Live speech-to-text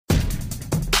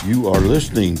You are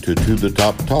listening to the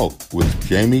Top Talk with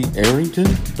Jamie Arrington.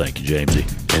 Thank you,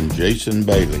 Jamesy. And Jason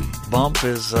Bailey. Bump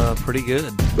is pretty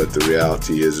good. But the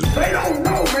reality is, they don't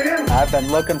know, man. I've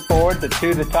been looking forward to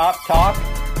the Top Talk.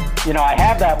 You know, I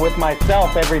have that with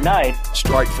myself every night.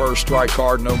 Strike first, strike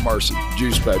hard, no mercy.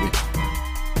 Juice, baby.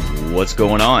 What's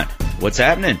going on? What's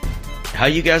happening? How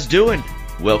you guys doing?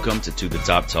 Welcome to the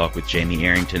Top Talk with Jamie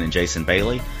Arrington and Jason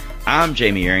Bailey. I'm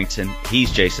Jamie Arrington.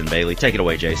 He's Jason Bailey. Take it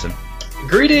away, Jason.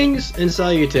 Greetings and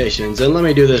salutations. And let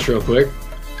me do this real quick.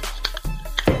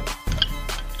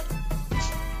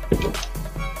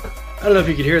 I don't know if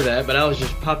you could hear that, but I was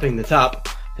just popping the top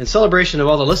in celebration of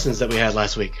all the listens that we had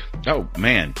last week. Oh,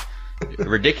 man.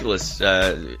 Ridiculous.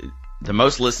 The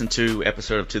most listened to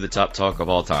episode of To the Top Talk of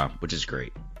all time, which is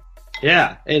great.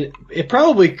 Yeah, and it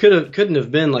probably couldn't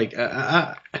have been like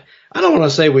I don't want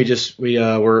to say we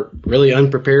were really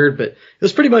unprepared, but it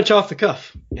was pretty much off the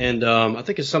cuff, and I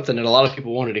think it's something that a lot of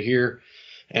people wanted to hear,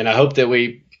 and I hope that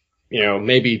we,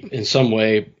 maybe in some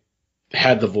way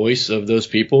had the voice of those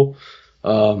people.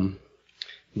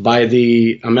 By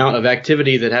the amount of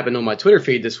activity that happened on my Twitter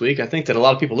feed this week, I think that a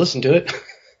lot of people listened to it,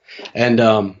 and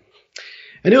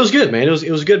it was good, man.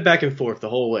 It was good back and forth the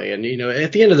whole way. And,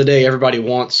 at the end of the day, everybody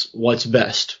wants what's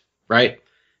best, right?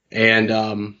 And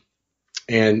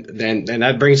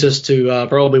that brings us to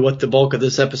probably what the bulk of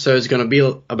this episode is going to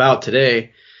be about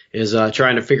today is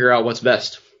trying to figure out what's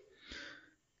best.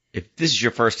 If this is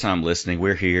your first time listening,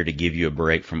 we're here to give you a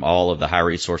break from all of the High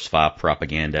Resource 5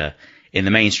 propaganda in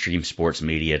the mainstream sports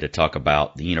media to talk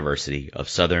about the University of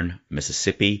Southern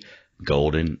Mississippi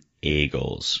Golden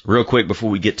Eagles. Real quick before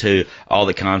we get to all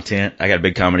the content, I got a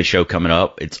big comedy show coming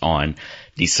up. It's on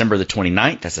December the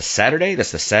 29th. That's a Saturday.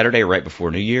 That's the Saturday right before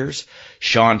New Year's.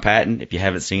 Sean Patton, if you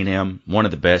haven't seen him, one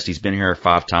of the best. He's been here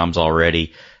 5 times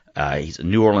already. He's a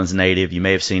New Orleans native. You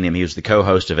may have seen him. He was the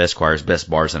co-host of Esquire's Best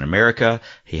Bars in America.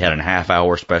 He had a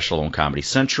half-hour special on Comedy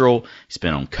Central. He's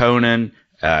been on Conan.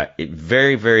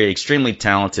 Very, very extremely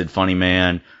talented, funny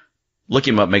man. Look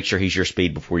him up. Make sure he's your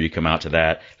speed before you come out to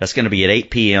that. That's going to be at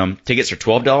 8 p.m. Tickets are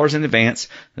 $12 in advance.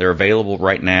 They're available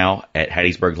right now at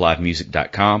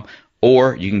HattiesburgLiveMusic.com,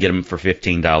 or you can get them for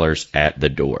 $15 at the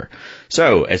door.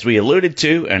 So, as we alluded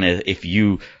to, and if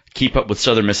you keep up with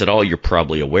Southern Miss at all, you're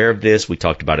probably aware of this. We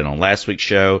talked about it on last week's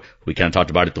show. We kind of talked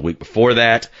about it the week before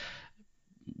that.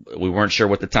 We weren't sure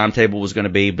what the timetable was going to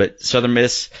be, but Southern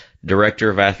Miss Director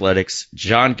of Athletics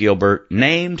John Gilbert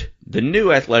named the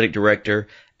new athletic director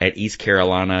at East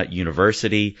Carolina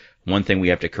University. One thing we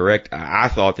have to correct, I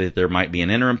thought that there might be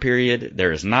an interim period.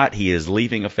 There is not. He is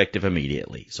leaving effective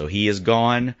immediately. So he is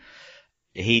gone.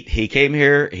 He came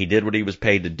here. He did what he was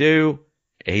paid to do.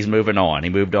 He's moving on. He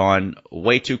moved on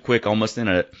way too quick, almost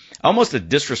a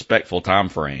disrespectful time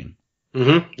frame.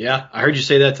 Mm-hmm. Yeah, I heard you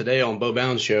say that today on Bo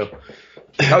Bounds' show.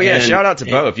 Oh, yeah, shout out to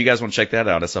Bo. If you guys want to check that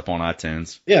out, it's up on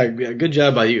iTunes. Yeah, good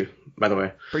job by you, by the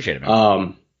way. Appreciate it,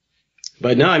 man.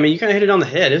 But no, I mean, you kind of hit it on the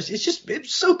head. It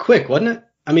was so quick, wasn't it?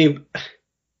 I mean,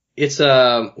 it's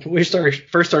we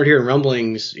first started hearing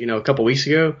rumblings, a couple weeks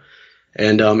ago,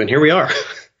 and here we are.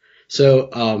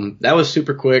 So that was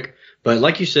super quick. But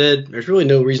like you said, there's really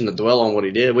no reason to dwell on what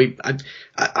he did.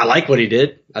 I like what he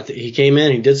did. He came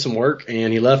in, he did some work,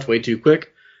 and he left way too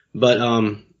quick. But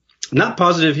not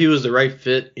positive he was the right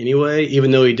fit anyway, even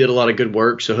though he did a lot of good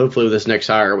work. So hopefully with this next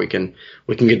hire, we can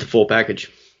get the full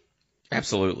package.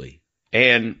 Absolutely.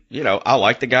 And, I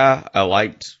liked the guy. I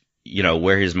liked,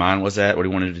 where his mind was at, what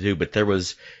he wanted to do. But there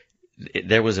was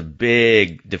a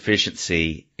big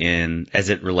deficiency as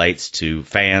it relates to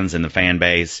fans and the fan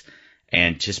base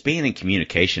and just being in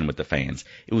communication with the fans.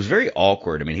 It was very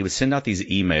awkward. I mean, he would send out these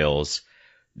emails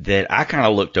that I kind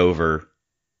of looked over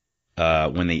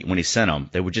when he sent them.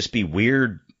 They would just be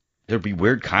weird. There'd be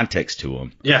weird context to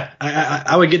them. Yeah,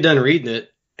 I would get done reading it,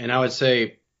 and I would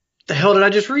say, the hell did I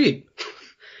just read?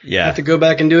 Yeah. I have to go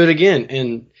back and do it again.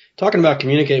 And talking about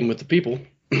communicating with the people,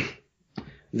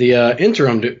 the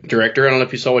interim director, I don't know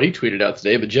if you saw what he tweeted out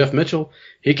today, but Jeff Mitchell,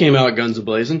 he came out guns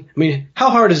a-blazing. I mean,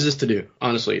 how hard is this to do,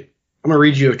 honestly? I'm going to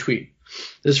read you a tweet.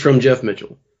 This is from Jeff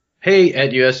Mitchell. Hey, at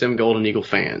USM Golden Eagle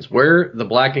fans, wear the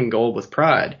black and gold with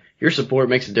pride. Your support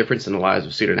makes a difference in the lives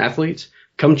of student athletes.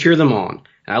 Come cheer them on.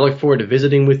 And I look forward to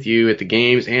visiting with you at the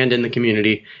games and in the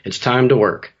community. It's time to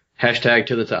work. Hashtag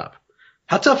to the top.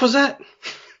 How tough was that?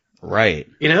 Right.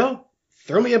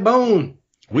 Throw me a bone.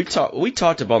 We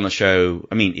talked about on the show.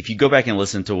 I mean, if you go back and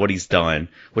listen to what he's done,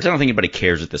 which I don't think anybody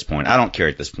cares at this point. I don't care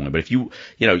at this point. But if you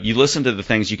listen to the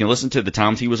things, you can listen to the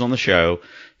times he was on the show.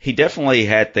 He definitely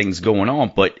had things going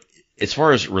on. But as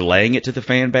far as relaying it to the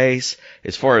fan base,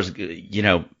 as far as,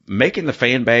 making the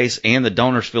fan base and the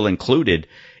donors feel included,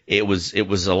 it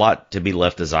was a lot to be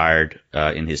left desired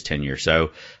in his tenure.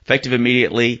 So effective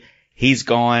immediately, he's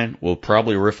gone. We'll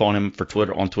probably riff on him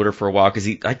on Twitter for a while because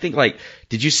I think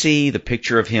did you see the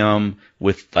picture of him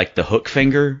with like the hook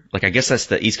finger? Like I guess that's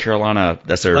the East Carolina,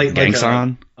 that's their gang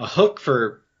sign. A hook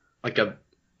for like a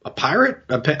pirate,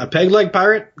 a peg leg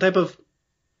pirate type of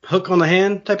hook on the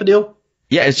hand type of deal.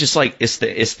 Yeah, it's just like it's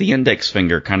the index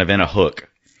finger kind of in a hook.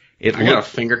 I got a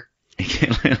finger.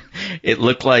 It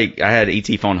looked like I had ET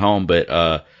phone home,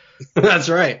 but that's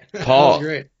right. Paul, that was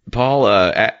great. Paul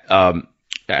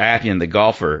Appian, the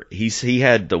golfer, he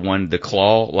had the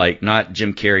claw, like not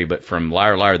Jim Carrey, but from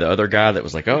Liar Liar, the other guy that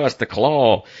was like, oh, that's the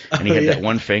claw, and he had that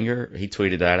one finger. He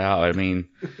tweeted that out. I mean,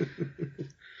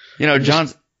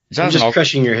 John's just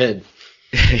crushing your head.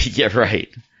 Yeah, right.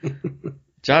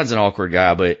 John's an awkward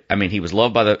guy, but I mean, he was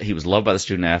loved by the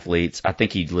student athletes. I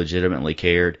think he legitimately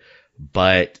cared,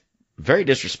 but very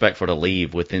disrespectful to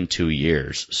leave within 2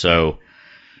 years. So,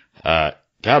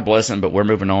 God bless him, but we're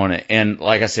moving on. And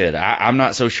like I said, I'm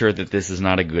not so sure that this is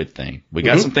not a good thing. We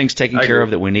got some things taken care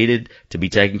of that we needed to be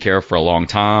taken care of for a long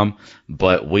time,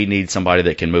 but we need somebody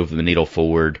that can move the needle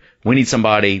forward. We need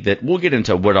somebody that we'll get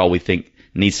into what all we think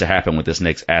needs to happen with this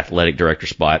next athletic director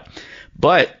spot.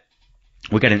 But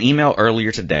we got an email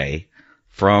earlier today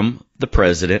from the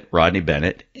president, Rodney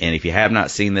Bennett. And if you have not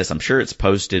seen this, I'm sure it's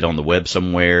posted on the web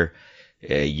somewhere.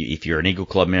 If you're an Eagle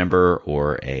Club member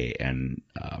or an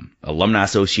Alumni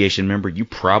Association member, you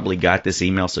probably got this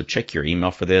email, so check your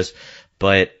email for this.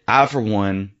 But I, for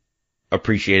one,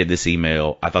 appreciated this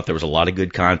email. I thought there was a lot of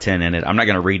good content in it. I'm not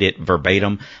going to read it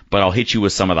verbatim, but I'll hit you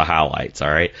with some of the highlights, all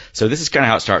right? So this is kind of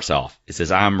how it starts off. It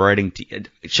says, I'm writing to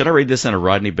 – should I read this in a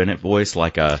Rodney Bennett voice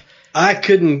like a – I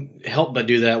couldn't help but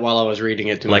do that while I was reading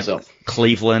it to myself.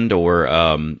 Cleveland or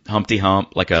Humpty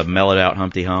Hump, like a mellowed out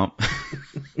Humpty Hump.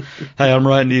 Hey, I'm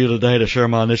writing to you today to share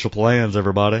my initial plans,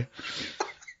 everybody.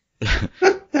 Come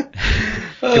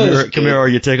here, are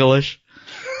you ticklish?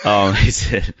 He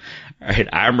said, all right,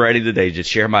 I'm ready today to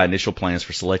share my initial plans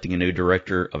for selecting a new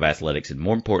director of athletics and,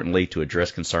 more importantly, to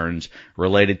address concerns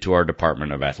related to our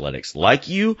Department of Athletics. Like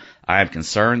you, I am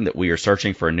concerned that we are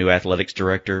searching for a new athletics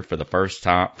director for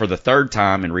the third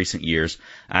time in recent years.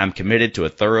 I am committed to a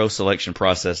thorough selection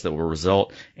process that will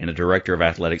result in a director of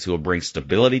athletics who will bring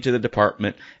stability to the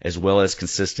department as well as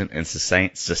consistent and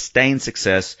sustained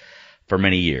success for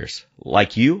many years.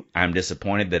 Like you, I am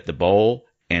disappointed that the bowl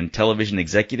and television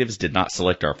executives did not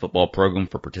select our football program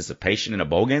for participation in a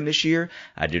bowl game this year.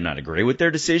 I do not agree with their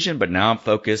decision, but now I'm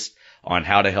focused on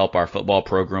how to help our football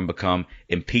program become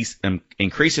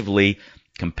increasingly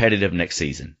competitive next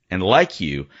season. And like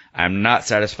you, I'm not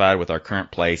satisfied with our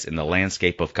current place in the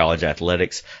landscape of college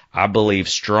athletics. I believe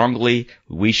strongly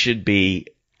we should be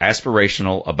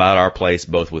aspirational about our place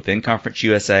both within Conference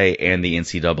USA and the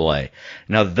NCAA.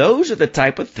 Now, those are the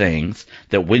type of things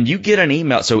that when you get an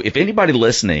email, so if anybody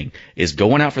listening is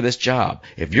going out for this job,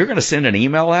 if you're going to send an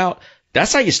email out,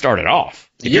 that's how you start it off.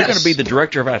 If you're going to be the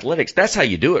director of athletics, that's how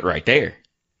you do it right there.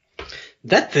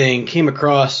 That thing came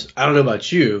across, I don't know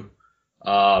about you,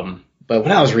 but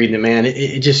when I was reading it, man,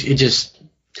 it just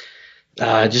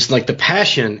like the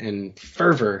passion and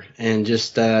fervor and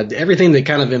just everything that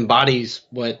kind of embodies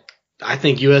what I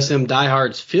think USM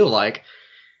diehards feel like.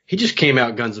 He just came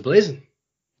out guns a-blazing,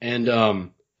 and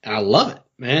I love it,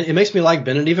 man. It makes me like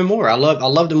Bennett even more. I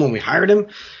loved him when we hired him.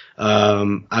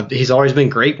 He's always been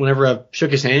great whenever I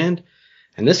shook his hand,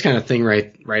 and this kind of thing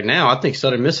right now, I think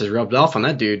Southern Miss has rubbed off on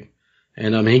that dude,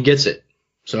 and he gets it.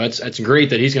 So it's great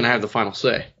that he's going to have the final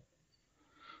say.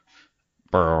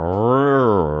 All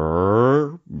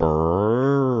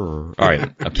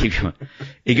right, I'll keep going.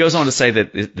 He goes on to say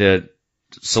that the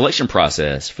selection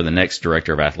process for the next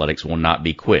director of athletics will not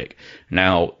be quick.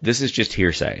 Now, this is just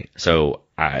hearsay, so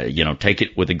take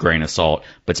it with a grain of salt.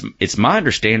 But it's my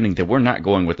understanding that we're not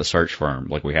going with a search firm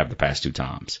like we have the past two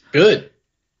times. Good,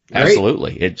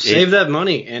 absolutely. Save that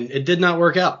money, and it did not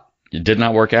work out. It did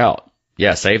not work out.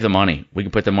 Yeah, save the money. We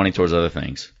can put the money towards other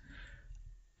things.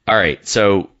 All right,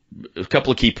 so a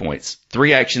couple of key points.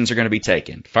 3 actions are going to be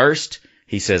taken. First,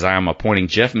 he says, I am appointing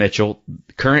Jeff Mitchell,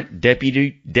 current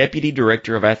deputy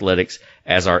director of athletics,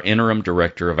 as our interim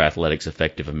director of athletics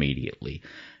effective immediately.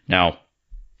 Now,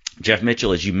 Jeff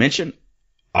Mitchell, as you mentioned,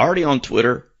 already on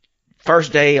Twitter,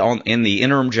 first day in the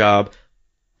interim job,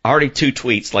 already 2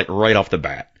 tweets like right off the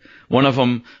bat. One of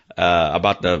them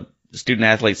about the student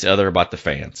athletes, the other about the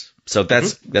fans. So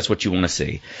that's what you want to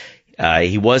see.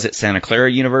 He was at Santa Clara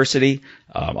University,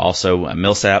 also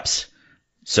Millsaps.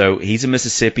 So he's a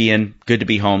Mississippian. Good to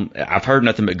be home. I've heard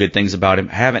nothing but good things about him.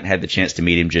 I haven't had the chance to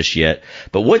meet him just yet.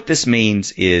 But what this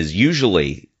means is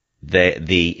usually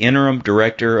the interim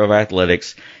director of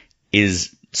athletics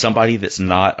is somebody that's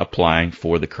not applying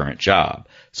for the current job.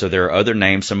 So there are other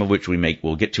names, some of which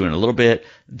we'll get to in a little bit,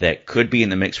 that could be in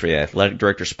the mix for the athletic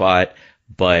director spot.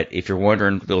 But if you're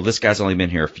wondering, well, this guy's only been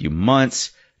here a few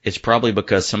months, it's probably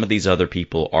because some of these other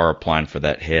people are applying for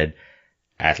that head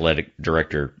athletic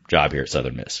director job here at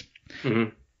Southern Miss. Mm-hmm.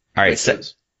 All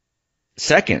right.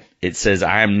 Second, it says,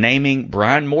 I am naming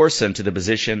Brian Morrison to the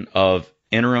position of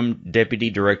interim deputy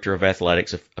director of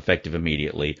athletics effective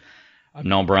immediately. I've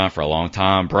known Brian for a long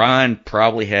time. Brian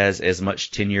probably has as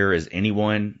much tenure as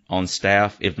anyone on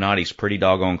staff. If not, he's pretty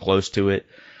doggone close to it.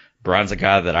 Brian's a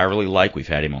guy that I really like. We've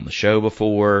had him on the show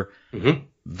before. Mm-hmm.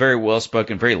 Very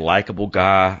well-spoken, very likable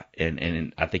guy,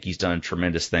 and I think he's done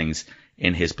tremendous things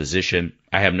in his position.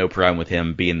 I have no problem with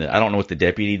him being I don't know what the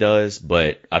deputy does,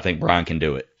 but I think Brian can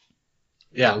do it.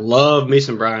 Yeah, love me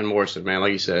some Brian Morrison, man.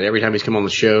 Like you said, every time he's come on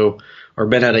the show or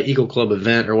been at an Eagle Club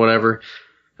event or whatever,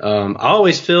 I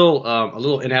always feel a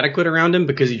little inadequate around him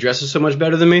because he dresses so much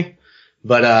better than me.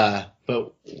 But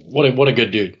what a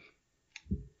good dude.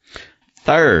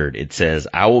 Third, it says,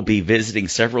 I will be visiting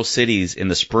several cities in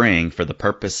the spring for the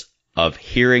purpose of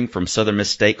hearing from Southern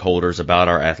Miss stakeholders about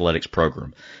our athletics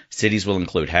program. Cities will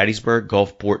include Hattiesburg,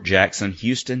 Gulfport, Jackson,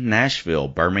 Houston, Nashville,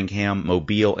 Birmingham,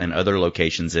 Mobile, and other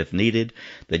locations if needed.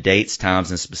 The dates, times,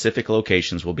 and specific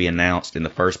locations will be announced in the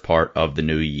first part of the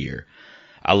new year.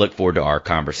 I look forward to our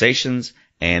conversations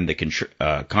and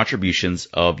the contributions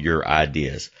of your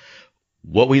ideas.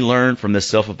 What we learn from this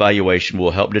self-evaluation will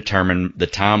help determine the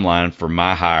timeline for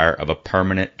my hire of a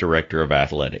permanent director of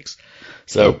athletics.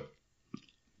 So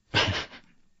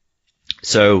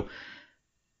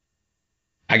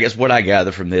I guess what I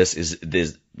gather from this is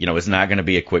it's not going to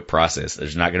be a quick process.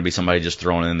 There's not going to be somebody just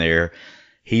thrown in there.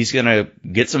 He's going to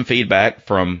get some feedback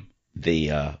from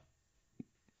the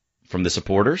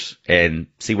supporters and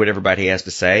see what everybody has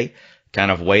to say, kind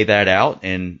of weigh that out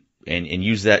and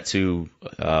use that to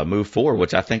move forward,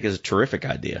 which I think is a terrific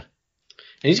idea.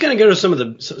 And he's going to go to some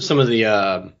of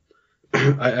the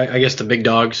I guess the big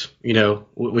dogs,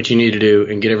 what you need to do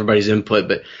and get everybody's input.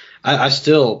 But I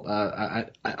still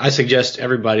suggest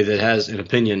everybody that has an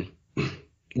opinion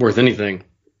worth anything,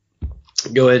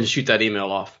 go ahead and shoot that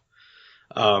email off.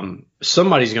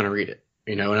 Somebody's going to read it,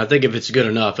 and I think if it's good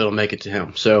enough, it'll make it to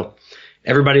him. So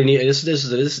everybody this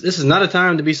is not a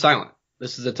time to be silent.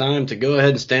 This is a time to go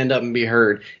ahead and stand up and be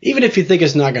heard, even if you think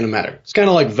it's not going to matter. It's kind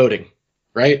of like voting,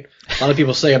 right? A lot of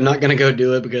people say, I'm not going to go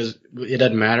do it because it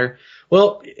doesn't matter.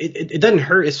 Well, it doesn't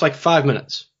hurt. It's like 5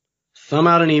 minutes. Thumb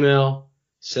out an email,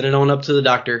 send it on up to the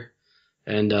doctor,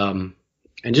 and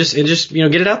just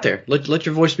get it out there. Let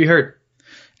your voice be heard.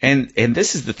 And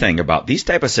this is the thing about these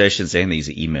type of sessions and these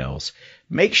emails.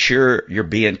 Make sure you're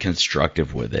being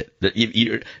constructive with it.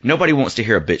 Nobody wants to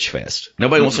hear a bitch fest.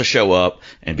 Nobody wants to show up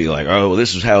and be like, oh,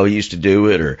 this is how I used to do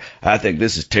it, or I think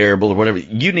this is terrible, or whatever.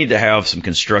 You need to have some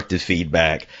constructive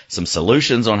feedback, some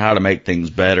solutions on how to make things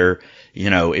better.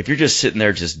 If you're just sitting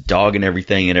there just dogging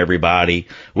everything and everybody,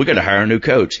 we got to hire a new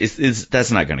coach.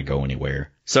 That's not going to go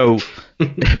anywhere. So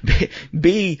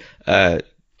be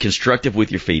constructive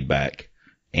with your feedback.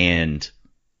 And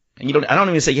I don't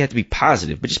even say you have to be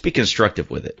positive, but just be constructive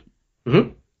with it. Mm-hmm.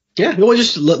 Yeah. Well,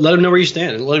 just let them know where you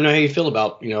stand and let them know how you feel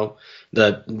about,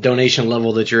 the donation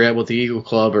level that you're at with the Eagle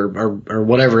Club or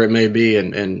whatever it may be,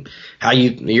 and how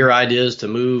your ideas to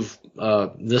move,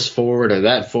 this forward or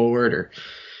that forward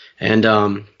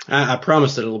I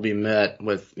promise that it'll be met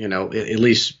with, at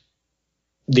least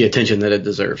the attention that it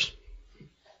deserves.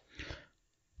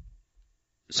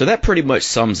 So that pretty much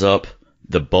sums up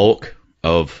the bulk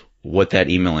of what that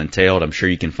email entailed. I'm sure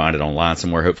you can find it online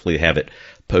somewhere. Hopefully have it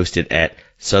posted at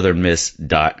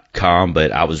southernmiss.com,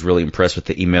 but I was really impressed with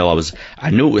the email.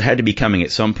 I knew it had to be coming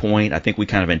at some point. I think we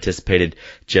kind of anticipated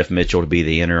Jeff Mitchell to be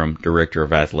the interim director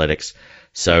of athletics.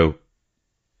 So,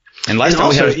 and last time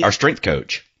also, we had our strength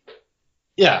coach.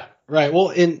 Yeah, right. Well,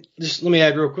 and just let me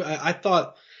add real quick. I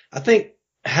think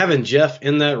having Jeff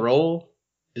in that role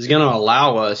is going to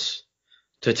allow us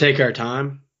to take our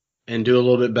time and do a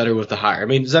little bit better with the hire. I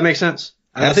mean, does that make sense?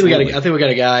 Absolutely. I think we got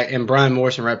a guy, and Brian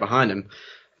Morrison right behind him,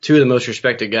 two of the most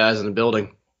respected guys in the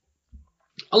building,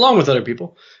 along with other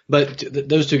people. But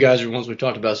those two guys are the ones we've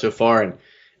talked about so far,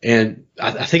 and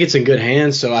I think it's in good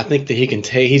hands. So I think that he can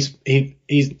take.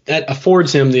 That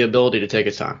affords him the ability to take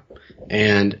his time,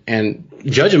 and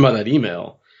judging by that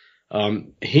email,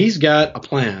 he's got a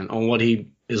plan on what he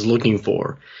is looking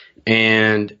for,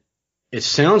 and it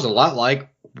sounds a lot like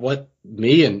what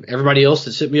me and everybody else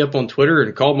that hit me up on Twitter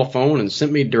and called my phone and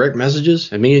sent me direct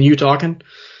messages and me and you talking.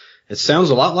 It sounds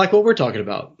a lot like what we're talking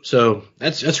about. So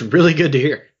that's really good to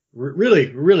hear.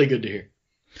 Really, really good to hear.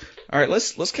 All right,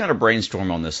 let's kind of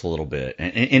brainstorm on this a little bit.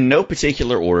 In no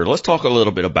particular order, let's talk a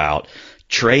little bit about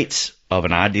traits of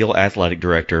an ideal athletic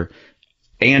director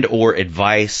and or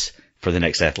advice for the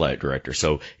next athletic director.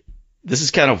 So this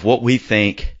is kind of what we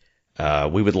think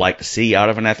we would like to see out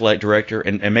of an athletic director,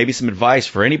 and maybe some advice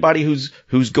for anybody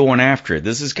who's going after it.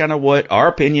 This is kind of what our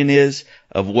opinion is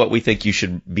of what we think you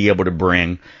should be able to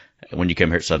bring when you come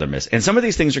here at Southern Miss. And some of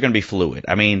these things are going to be fluid.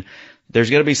 I mean, we're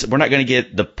not going to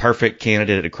get the perfect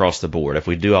candidate across the board. If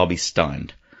we do, I'll be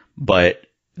stunned. But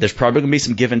there's probably going to be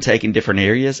some give and take in different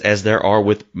areas, as there are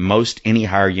with most any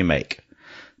hire you make.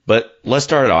 But let's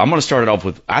start it off. I'm going to start it off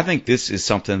with, I think this is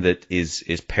something that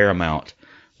is paramount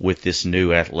with this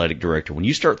new athletic director. When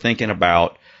you start thinking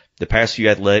about the past few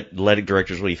athletic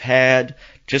directors we've had,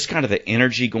 just kind of the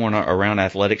energy going around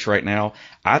athletics right now,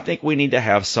 I think we need to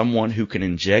have someone who can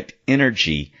inject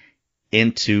energy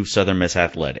into Southern Miss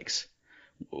athletics,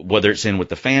 whether it's in with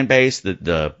the fan base,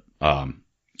 the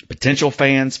potential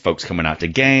fans, folks coming out to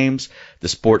games, the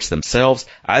sports themselves.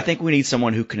 I think we need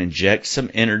someone who can inject some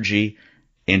energy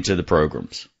into the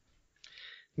programs.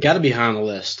 Got to be high on the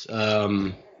list.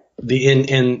 The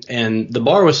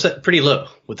bar was set pretty low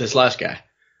with this last guy,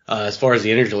 as far as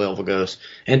the energy level goes.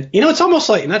 And, it's almost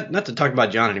like, not to talk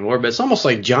about John anymore, but it's almost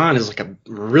like John is like a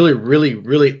really, really,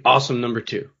 really awesome number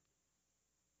two.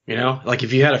 Like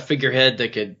if you had a figurehead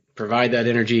that could provide that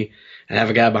energy and have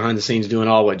a guy behind the scenes doing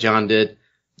all what John did,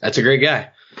 that's a great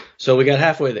guy. So we got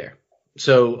halfway there.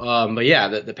 So, but yeah,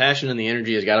 the passion and the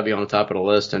energy has got to be on the top of the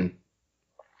list.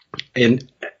 And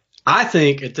I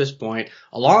think at this point,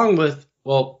 along with,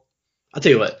 well, I'll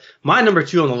tell you what, my number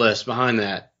two on the list behind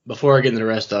that, before I get into the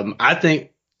rest of them, I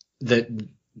think that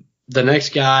the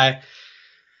next guy,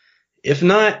 if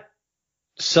not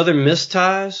Southern Miss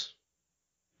ties,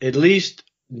 at least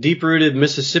deep-rooted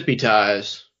Mississippi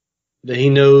ties, that he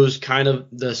knows kind of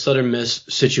the Southern Miss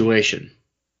situation.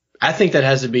 I think that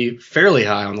has to be fairly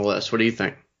high on the list. What do you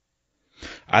think?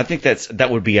 I think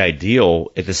that would be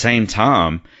ideal. At the same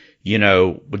time,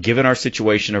 given our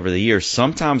situation over the years,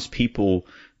 sometimes people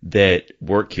that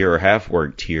work here or have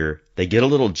worked here, they get a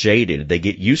little jaded. They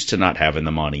get used to not having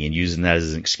the money and using that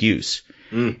as an excuse.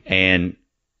 And,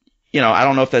 I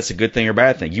don't know if that's a good thing or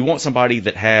bad thing. You want somebody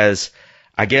that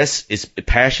is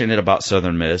passionate about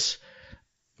Southern Miss,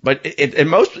 but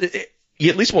you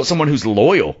at least want someone who's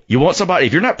loyal. You want somebody,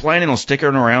 if you're not planning on sticking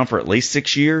around for at least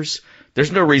 6 years,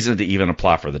 there's no reason to even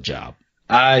apply for the job.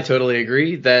 I totally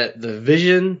agree that the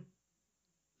vision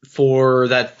for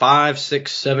that 5,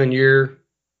 6, 7 year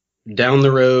down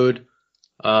the road,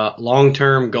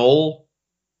 long-term goal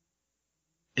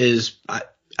is,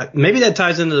 maybe that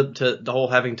ties into the whole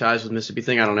having ties with Mississippi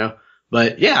thing. I don't know.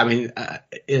 But yeah, I mean,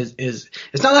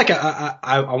 it's not like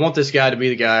I want this guy to be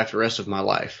the guy for the rest of my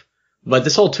life, but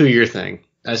this whole 2-year thing,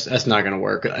 that's not going to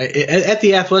work at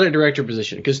the athletic director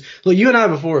position. Because look, you and I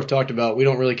before have talked about, we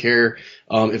don't really care,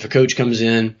 if a coach comes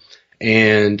in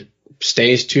and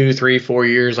stays 2, 3, 4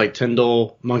 years, like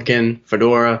Tyndall, Monken,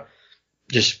 Fedora,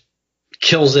 just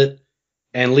kills it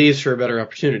and leaves for a better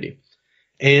opportunity.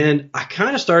 And I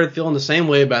kind of started feeling the same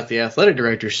way about the athletic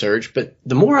director search, but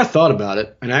the more I thought about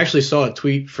it, and I actually saw a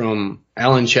tweet from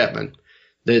Alan Chapman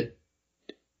that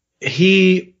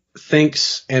he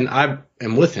thinks, and I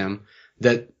am with him,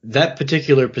 that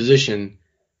particular position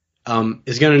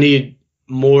is going to need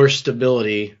more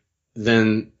stability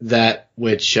than that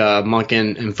which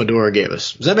Monken and Fedora gave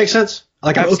us. Does that make sense?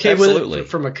 Like, I'm okay Absolutely. with it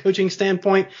from a coaching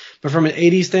standpoint, but from an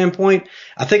AD standpoint,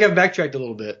 I think I've backtracked a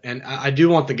little bit. And I do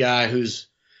want the guy who's,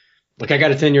 like, I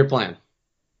got a 10-year plan.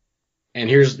 And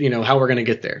here's, how we're going to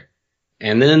get there.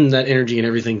 And then that energy and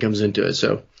everything comes into it.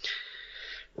 So,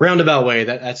 roundabout way,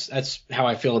 that's how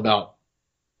I feel about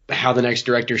how the next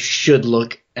director should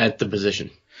look at the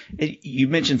position. You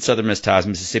mentioned Southern Miss ties,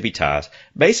 Mississippi ties.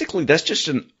 Basically, that's just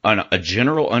a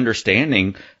general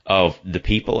understanding of the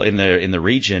people in the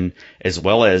region, as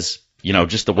well as,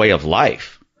 just the way of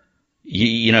life.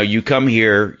 You come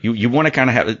here, you want to kind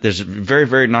of have, there's very,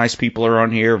 very nice people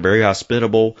around here, very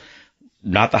hospitable,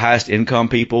 not the highest income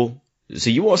people. So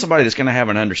you want somebody that's going to have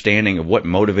an understanding of what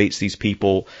motivates these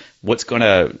people, what's going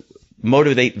to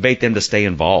motivate them to stay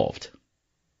involved.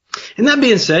 And that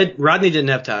being said, Rodney didn't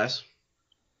have ties.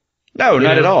 No,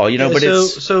 not at all.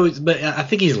 But I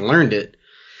think he's learned it.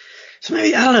 So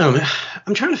maybe, I don't know.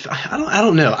 I'm trying to, I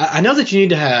don't know. I know that you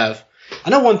need to have, I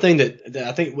know one thing that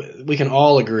I think we can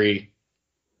all agree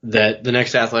that the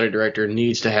next athletic director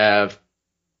needs to have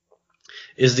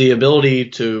is the ability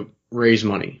to raise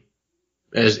money.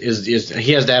 He has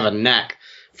to have a knack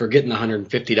for getting the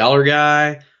 $150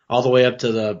 guy all the way up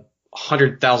to the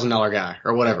 $100,000 guy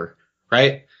or whatever,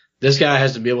 right? This guy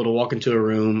has to be able to walk into a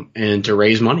room and to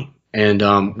raise money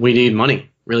and we need money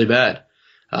really bad.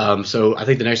 So I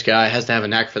think the next guy has to have a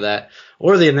knack for that,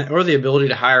 or the ability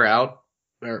to hire out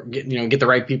or get the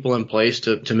right people in place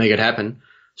to make it happen.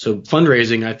 So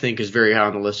fundraising, I think, is very high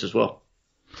on the list as well.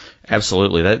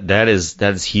 Absolutely. That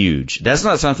is huge. That's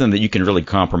not something that you can really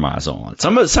compromise on.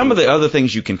 Some of the other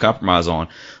things you can compromise on,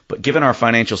 but given our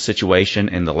financial situation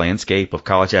and the landscape of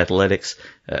college athletics,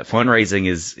 fundraising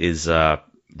is the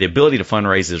ability to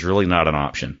fundraise is really not an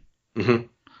option. Mm-hmm.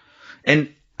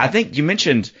 And I think you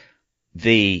mentioned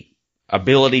the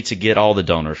ability to get all the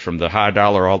donors from the high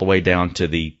dollar all the way down to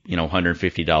the,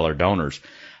 $150 donors.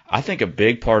 I think a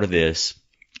big part of the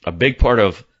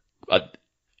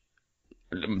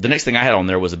next thing I had on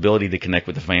there was ability to connect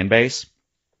with the fan base.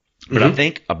 But Mm-hmm. I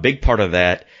think a big part of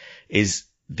that is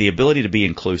the ability to be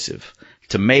inclusive,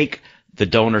 to make the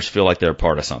donors feel like they're a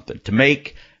part of something, to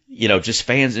make, just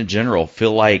fans in general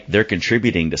feel like they're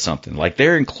contributing to something, like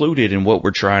they're included in what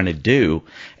we're trying to do.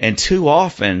 And too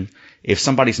often, if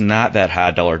somebody's not that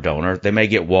high dollar donor, they may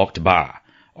get walked by,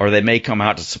 or they may come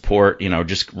out to support,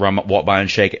 just walk by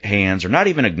and shake hands, or not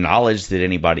even acknowledge that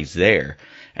anybody's there.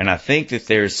 And I think that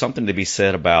there's something to be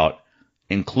said about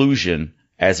inclusion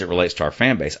as it relates to our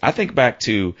fan base. I think back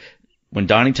to when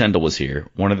Donnie Tyndall was here.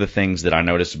 One of the things that I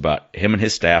noticed about him and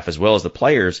his staff, as well as the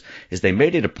players, is they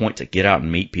made it a point to get out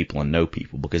and meet people and know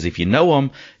people. Because if you know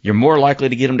them, you're more likely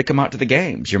to get them to come out to the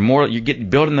games. You're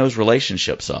building those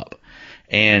relationships up.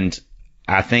 And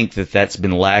I think that that's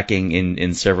been lacking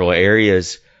in several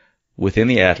areas within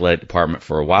the athletic department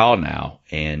for a while now.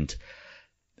 And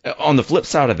on the flip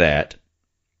side of that,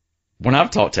 when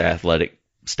I've talked to athletic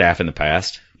staff in the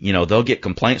past, they'll get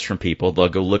complaints from people. They'll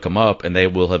go look them up, and they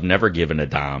will have never given a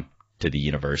dime to the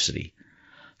university.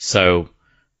 So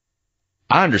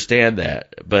I understand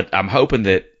that, but I'm hoping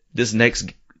that this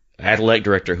next athletic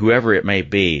director, whoever it may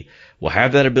be, will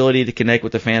have that ability to connect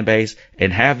with the fan base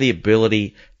and have the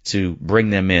ability to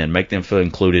bring them in, make them feel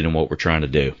included in what we're trying to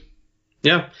do.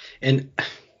 Yeah, and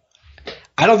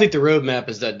I don't think the roadmap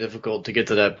is that difficult to get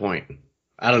to that point.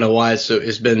 I don't know why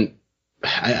it's been.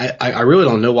 I really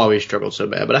don't know why we struggled so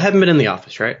bad, but I haven't been in the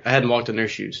office, right? I hadn't walked in their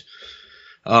shoes.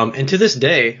 And to this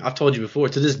day, I've told you before,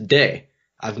 to this day,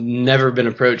 I've never been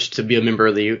approached to be a member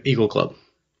of the Eagle Club.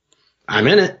 I'm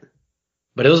in it,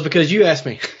 but it was because you asked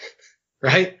me,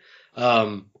 right?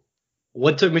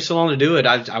 What took me so long to do it?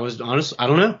 I was honest. I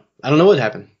don't know. I don't know what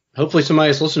happened. Hopefully somebody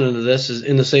that's listening to this is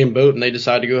in the same boat and they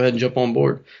decide to go ahead and jump on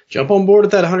board. Jump on board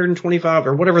at that 125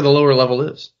 or whatever the lower level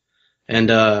is. And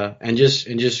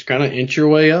just kind of inch your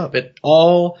way up. It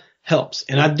all helps.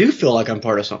 And I do feel like I'm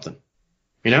part of something,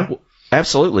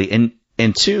 Absolutely.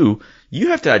 And two, you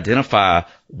have to identify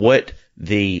what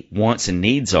the wants and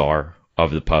needs are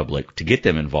of the public to get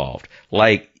them involved.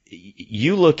 Like,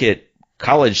 you look at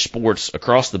college sports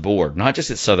across the board, not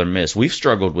just at Southern Miss. We've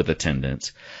struggled with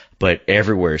attendance, but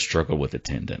everywhere has struggled with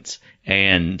attendance.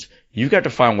 And you've got to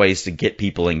find ways to get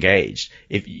people engaged.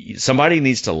 If somebody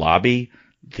needs to lobby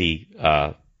the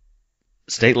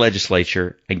state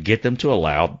legislature and get them to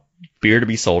allow beer to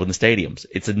be sold in the stadiums,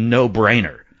 it's a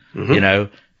no-brainer,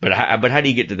 But how do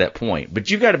you get to that point?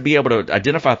 But you've got to be able to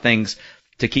identify things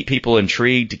to keep people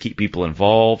intrigued, to keep people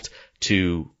involved,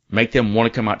 to make them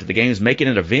want to come out to the games, make it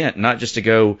an event, not just to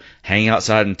go hang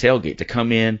outside and tailgate, to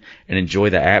come in and enjoy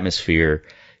the atmosphere.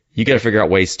 You got to figure out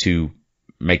ways to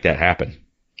make that happen.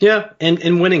 Yeah,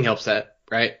 and winning helps that,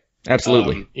 right?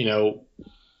 Absolutely.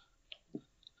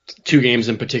 2 games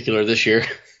in particular this year.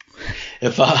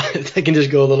 If they can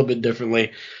just go a little bit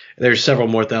differently, there's several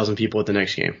more thousand people at the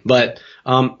next game. But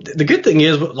the good thing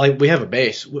is, like, we have a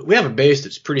base. We have a base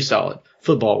that's pretty solid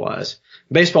football-wise.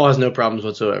 Baseball has no problems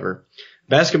whatsoever.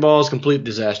 Basketball is a complete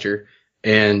disaster.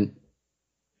 And,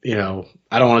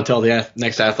 I don't want to tell the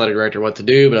next athletic director what to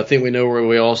do, but I think we know where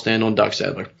we all stand on Doc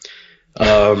Sadler.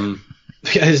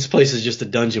 This place is just a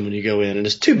dungeon when you go in, and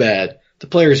it's too bad. The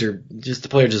players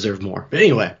deserve more. But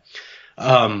anyway,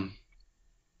 I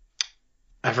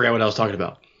forgot what I was talking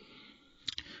about.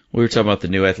 We were talking about the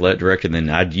new athletic director, and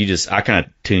then I kind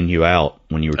of tuned you out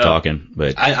when you were talking.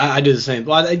 But I do the same.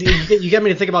 Well, you got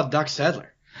me to think about Doc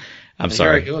Sadler. I'm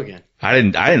sorry. Here I go again. I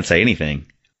didn't say anything.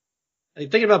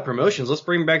 Thinking about promotions, let's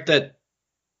bring back that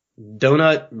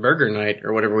donut burger night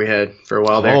or whatever we had for a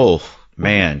while there. Oh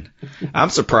man, I'm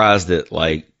surprised that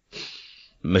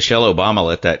Michelle Obama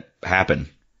let that happen.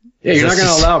 Yeah, you're not going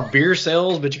to allow beer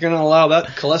sales, but you're going to allow that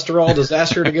cholesterol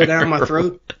disaster to go down my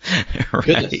throat. Right.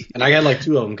 Goodness. And I had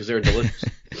 2 of them because they were delicious.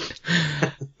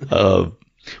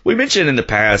 We mentioned in the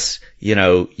past, you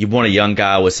want a young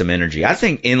guy with some energy. I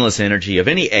think endless energy of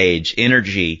any age,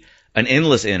 energy an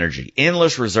endless energy,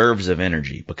 endless reserves of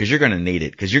energy, because you're going to need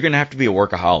it, because you're going to have to be a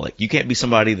workaholic. You can't be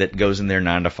somebody that goes in there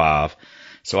 9 to 5.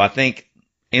 So I think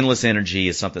endless energy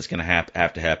is something that's going to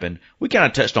have to happen. We kind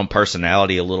of touched on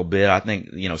personality a little bit. I think,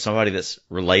 somebody that's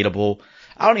relatable.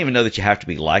 I don't even know that you have to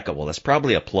be likable. That's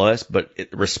probably a plus, but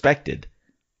respected,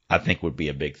 I think, would be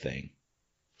a big thing.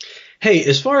 Hey,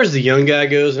 as far as the young guy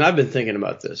goes, and I've been thinking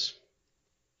about this.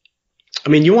 I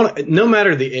mean, no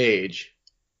matter the age,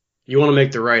 you want to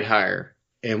make the right hire.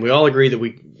 And we all agree that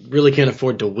we really can't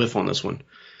afford to whiff on this one.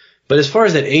 But as far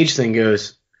as that age thing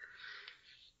goes,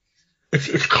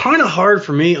 it's kind of hard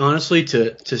for me, honestly,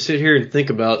 to sit here and think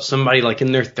about somebody like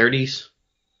in their 30s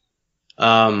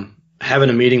having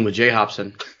a meeting with Jay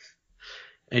Hopson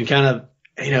and kind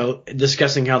of,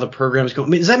 discussing how the program is going.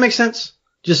 I mean, does that make sense?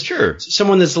 Just sure.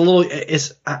 Someone that's a little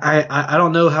I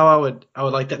don't know how I would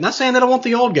like that. Not saying that I want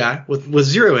the old guy with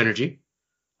zero energy.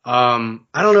 I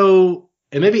don't know,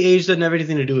 and maybe age doesn't have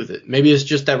anything to do with it. Maybe it's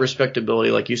just that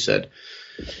respectability, like you said.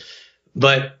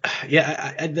 But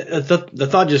yeah, the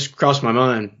thought just crossed my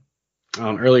mind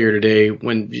earlier today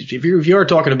when if you are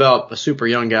talking about a super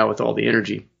young guy with all the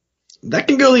energy, that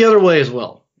can go the other way as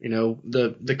well.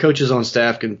 The coaches on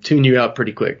staff can tune you out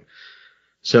pretty quick.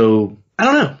 So I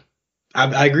don't know.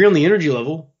 I agree on the energy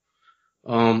level.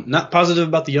 Not positive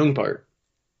about the young part.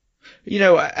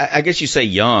 I guess you say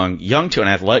young to an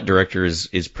athletic director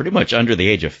is pretty much under the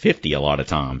age of 50 a lot of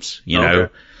times,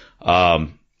 Okay.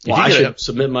 I should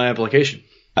submit my application.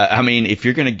 I mean, if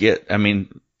you're going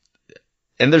to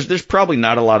and there's probably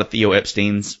not a lot of Theo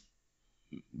Epsteins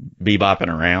bebopping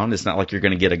around. It's not like you're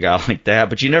going to get a guy like that,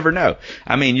 but you never know.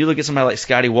 I mean, you look at somebody like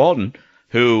Scotty Walden,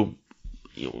 who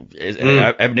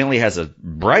evidently has a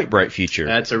bright future.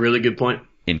 That's a really good point.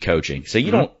 In coaching. So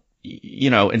you don't,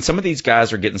 and some of these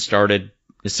guys are getting started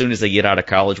as soon as they get out of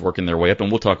college, working their way up.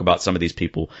 And we'll talk about some of these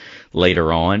people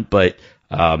later on. But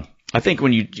I think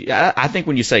when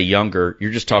you say younger,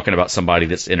 you're just talking about somebody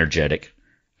that's energetic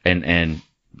and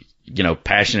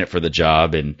passionate for the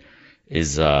job and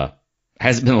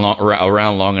hasn't been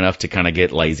around long enough to kind of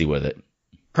get lazy with it.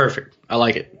 Perfect. I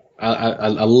like it. I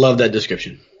love that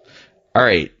description. All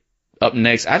right. Up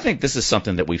next, I think this is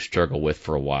something that we've struggled with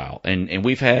for a while, and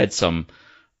we've had some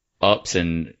ups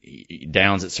and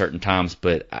downs at certain times,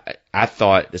 but I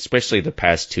thought, especially the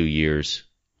past 2 years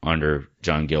under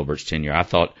John Gilbert's tenure, I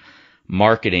thought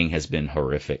marketing has been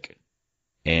horrific.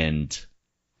 And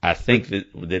I think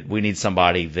that we need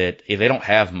somebody that, if they don't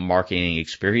have marketing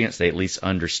experience, they at least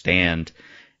understand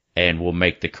and will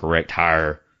make the correct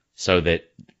hire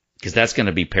because that's going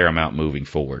to be paramount moving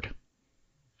forward.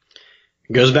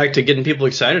 Goes back to getting people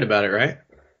excited about it, right?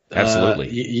 Absolutely.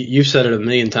 You've said it a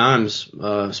million times,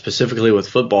 specifically with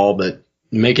football, but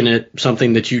making it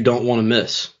something that you don't want to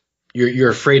miss. You're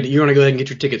afraid that you want to go ahead and get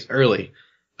your tickets early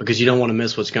because you don't want to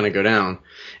miss what's going to go down.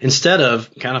 Instead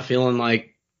of kind of feeling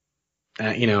like,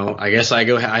 I guess I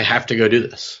have to go do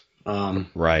this.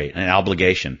 Right. An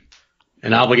obligation.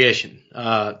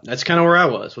 That's kind of where I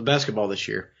was with basketball this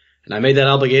year. And I made that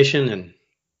obligation and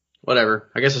whatever.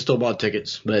 I guess I still bought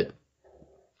tickets, but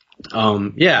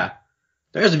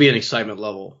there has to be an excitement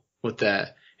level with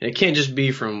that. And it can't just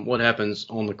be from what happens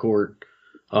on the court.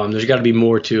 There's got to be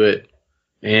more to it.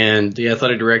 And the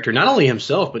athletic director, not only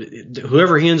himself, but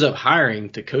whoever he ends up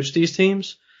hiring to coach these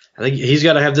teams, I think he's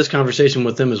got to have this conversation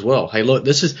with them as well. Hey, look,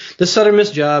 this Southern Miss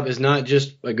job is not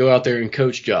just a go out there and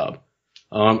coach job,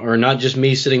 or not just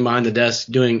me sitting behind the desk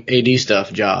doing AD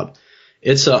stuff job.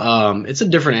 It's a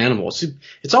different animal.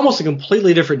 It's almost a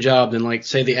completely different job than, like,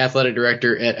 say, the athletic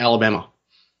director at Alabama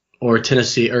or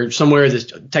Tennessee or somewhere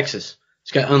Texas.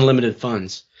 It's got unlimited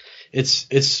funds. It's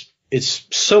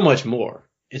so much more.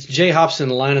 It's Jay Hopson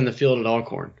lining the field at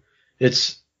Alcorn.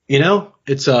 It's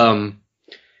a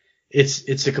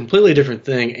completely different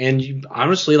thing. And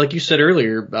honestly, like you said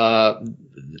earlier,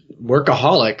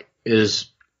 workaholic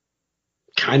is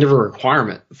kind of a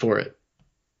requirement for it.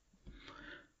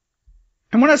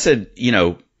 And when I said,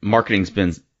 marketing's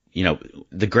been,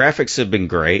 the graphics have been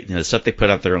great, the stuff they put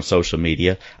out there on social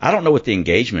media, I don't know what the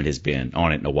engagement has been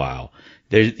on it in a while.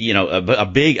 There's,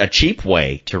 a cheap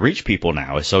way to reach people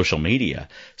now is social media.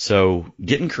 So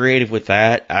getting creative with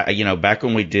that, back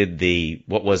when we did the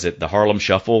Harlem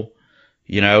Shuffle,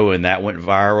 and that went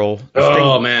viral.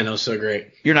 Oh, man, that was so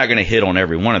great. You're not going to hit on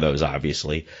every one of those,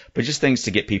 obviously, but just things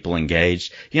to get people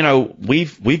engaged.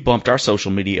 We've bumped our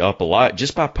social media up a lot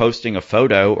just by posting a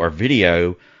photo or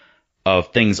video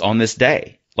of things on this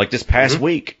day. Like this past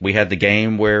week, we had the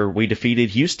game where we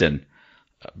defeated Houston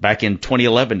back in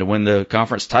 2011 to win the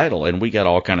conference title, and we got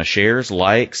all kind of shares,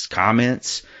 likes,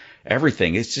 comments,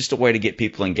 everything. It's just a way to get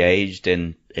people engaged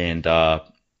and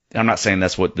I'm not saying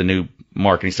that's what the new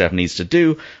marketing staff needs to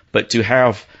do, but to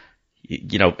have,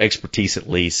 expertise at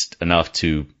least enough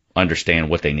to understand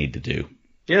what they need to do.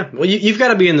 Yeah, well, you've got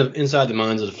to be inside the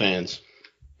minds of the fans,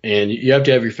 and you have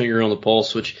to have your finger on the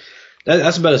pulse, which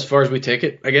that's about as far as we take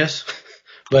it, I guess.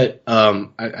 But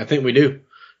I think we do,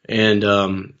 and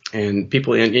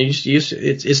people, and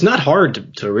it's not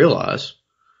hard to realize.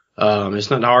 It's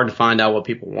not hard to find out what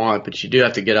people want, but you do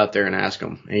have to get out there and ask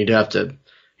them, and you do have to,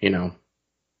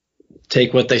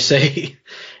 take what they say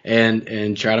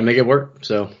and try to make it work.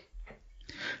 So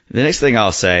the next thing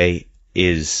I'll say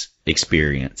is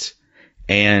experience.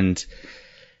 And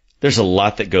there's a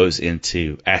lot that goes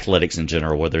into athletics in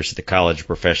general, whether it's at the college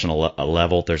professional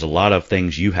level. There's a lot of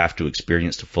things you have to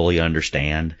experience to fully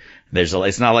understand.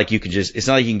 It's not like you can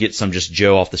get some just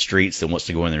Joe off the streets that wants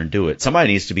to go in there and do it.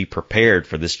 Somebody needs to be prepared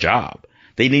for this job.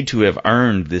 They need to have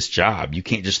earned this job. You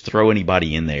can't just throw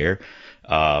anybody in there,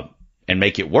 and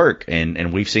make it work.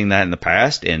 And we've seen that in the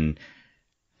past, and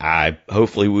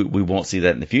hopefully we won't see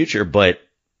that in the future. But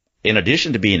in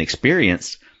addition to being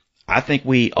experienced, I think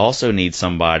we also need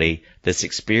somebody that's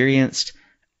experienced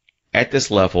at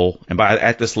this level. And by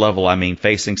at this level, I mean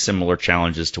facing similar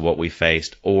challenges to what we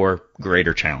faced or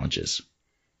greater challenges.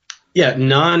 Yeah,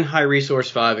 non-high resource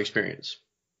 5 experience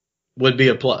would be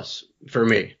a plus for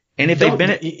me. And if they've been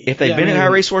at high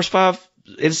resource 5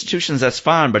 institutions, that's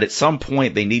fine. But at some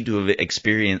point, they need to have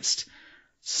experienced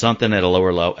something at a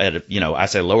lower level. I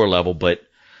say lower level, but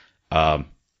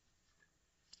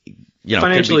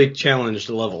financially challenged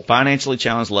level. Financially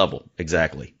challenged level,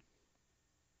 exactly.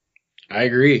 I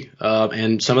agree.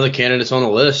 And some of the candidates on the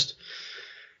list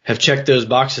have checked those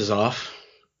boxes off.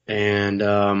 And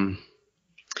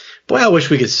boy, I wish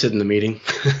we could sit in the meeting.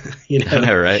 I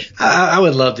know, right? I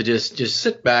would love to just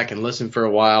sit back and listen for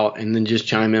a while and then just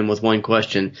chime in with one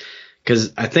question,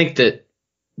 because I think that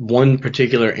one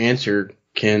particular answer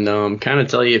can kind of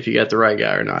tell you if you got the right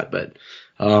guy or not. But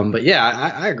yeah,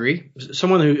 I agree.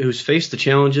 Someone who's faced the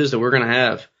challenges that we're going to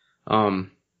have.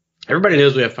 Everybody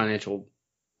knows we have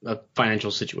a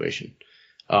financial situation.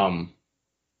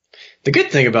 The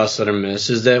good thing about Southern Miss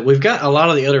is that we've got a lot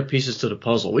of the other pieces to the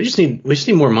puzzle. We just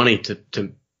need more money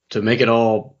to make it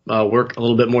all work a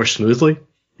little bit more smoothly.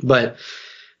 But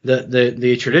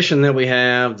the tradition that we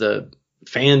have, the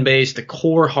fan base, the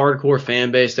core hardcore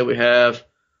fan base that we have,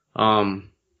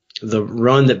 the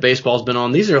run that baseball's been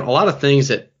on, these are a lot of things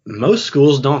that most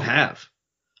schools don't have.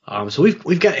 So we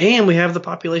have the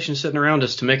population sitting around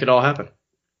us to make it all happen.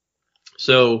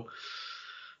 So,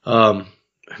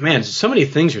 man, so many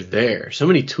things are there. So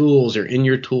many tools are in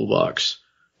your toolbox.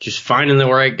 Just finding the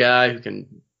right guy who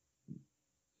can,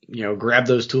 grab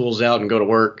those tools out and go to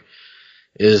work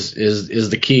is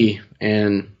the key.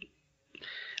 And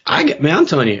I'm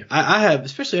telling you, I have,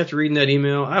 especially after reading that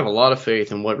email, I have a lot of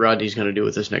faith in what Rodney's going to do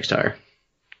with this next hire.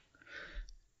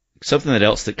 Something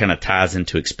else that kind of ties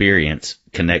into experience,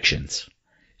 connections.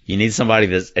 You need somebody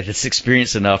that's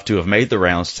experienced enough to have made the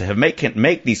rounds, to have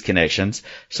make these connections,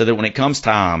 so that when it comes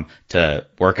time to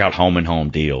work out home and home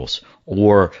deals,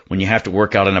 or when you have to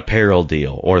work out an apparel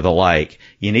deal or the like,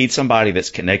 you need somebody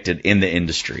that's connected in the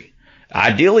industry.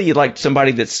 Ideally, you'd like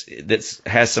somebody that's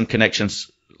has some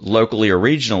connections locally or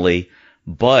regionally,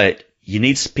 but you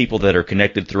need people that are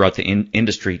connected throughout the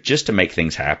industry just to make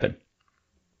things happen.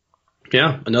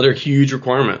 Yeah, another huge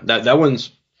requirement. That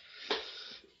one's,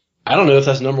 I don't know if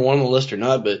that's number one on the list or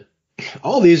not, but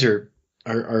all these are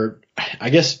I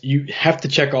guess you have to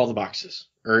check all the boxes,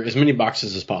 or as many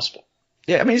boxes as possible.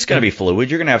 Yeah, I mean, it's going to be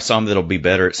fluid. You're going to have some that'll be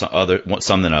better at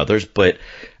some than others, but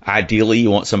ideally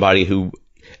you want somebody who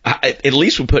at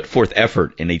least would put forth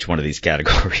effort in each one of these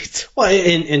categories. Well,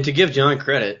 and to give John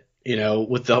credit,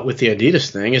 with the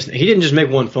Adidas thing, he didn't just make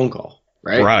one phone call,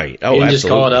 right? Right. Oh, he didn't just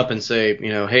call it up and say,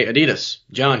 hey, Adidas,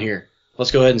 John here,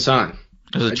 let's go ahead and sign.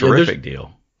 It was a terrific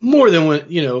deal. More than what,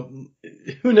 who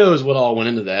knows what all went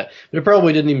into that. But it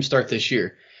probably didn't even start this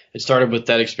year. It started with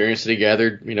that experience that he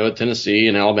gathered, at Tennessee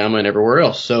and Alabama and everywhere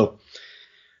else. So,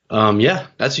 yeah,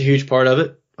 that's a huge part of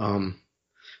it.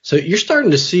 So you're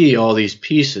starting to see all these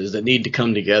pieces that need to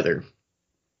come together,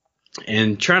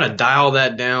 and trying to dial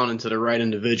that down into the right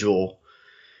individual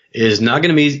is not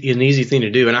going to be an easy thing to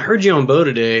do. And I heard you on Bo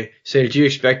today say that you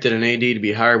expected an AD to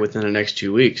be hired within the next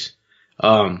 2 weeks.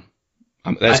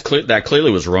 That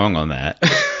clearly was wrong on that.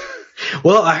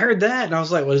 Well, I heard that and I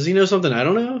was like, well, does he know something I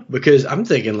don't know? Because I'm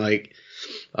thinking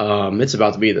it's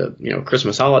about to be the,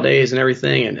 Christmas holidays and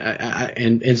everything.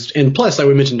 And plus, like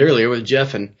we mentioned earlier, with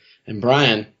Jeff and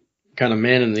Brian kind of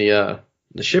manning the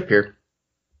ship here,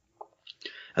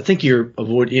 I think you're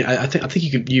avoiding, I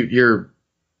think you're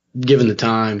given the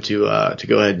time to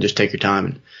go ahead and just take your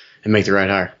time and make the right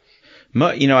hire.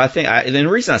 I think, and the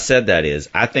reason I said that is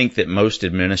I think that most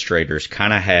administrators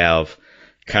kind of have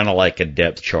like a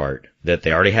depth chart that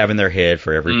they already have in their head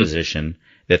for every position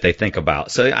that they think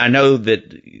about. So I know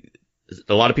that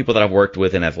a lot of people that I've worked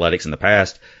with in athletics in the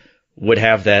past would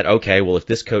have that, okay, well, if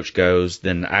this coach goes,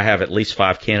 then I have at least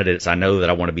 5 candidates I know that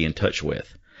I want to be in touch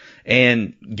with.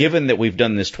 And given that we've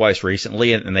done this twice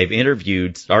recently and they've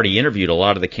already interviewed a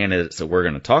lot of the candidates that we're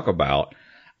going to talk about,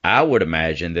 I would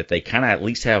imagine that they kind of at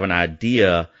least have an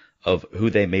idea of who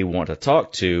they may want to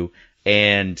talk to.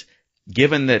 And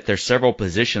given that there's several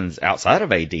positions outside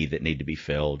of AD that need to be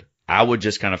filled, I would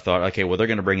just kind of thought, okay, well, they're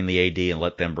going to bring in the AD and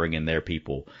let them bring in their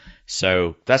people.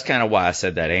 So that's kind of why I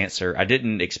said that answer. I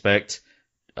didn't expect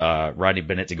Rodney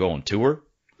Bennett to go on tour.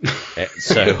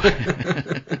 So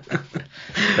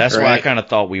that's why I kind of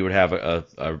thought we would have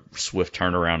a swift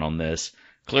turnaround on this.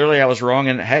 Clearly I was wrong,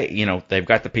 and hey, they've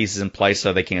got the pieces in place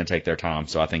so they can take their time.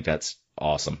 So I think that's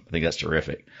awesome. I think that's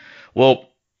terrific. Well,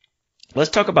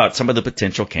 let's talk about some of the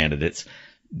potential candidates.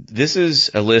 This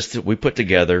is a list that we put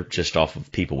together just off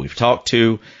of people we've talked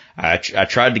to. I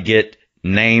tried to get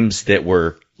names that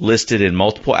were listed in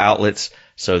multiple outlets.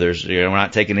 So we're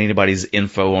not taking anybody's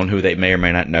info on who they may or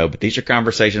may not know, but these are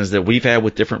conversations that we've had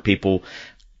with different people.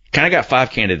 Kind of got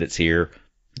 5 candidates here.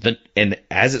 And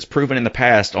as it's proven in the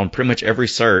past on pretty much every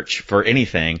search for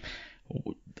anything,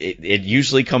 it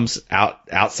usually comes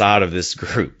outside of this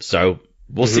group. So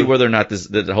we'll see whether or not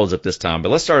that holds up this time. But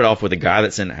let's start off with a guy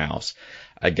that's in-house,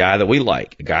 a guy that we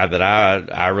like, a guy that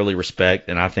I really respect.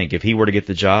 And I think if he were to get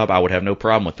the job, I would have no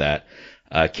problem with that.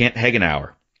 Kent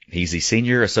Hagenauer. He's the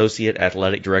Senior Associate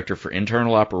Athletic Director for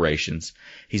Internal Operations.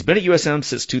 He's been at USM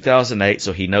since 2008,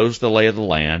 so he knows the lay of the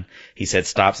land. He's had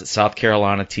stops at South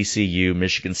Carolina, TCU,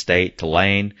 Michigan State,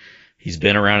 Tulane. He's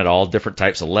been around at all different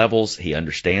types of levels. He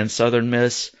understands Southern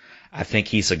Miss. I think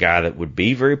he's a guy that would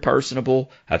be very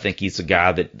personable. I think he's a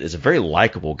guy that is a very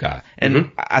likable guy.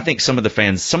 And I think some of the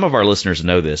fans, some of our listeners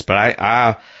know this, but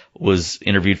I was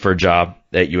interviewed for a job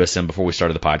at USM before we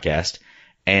started the podcast,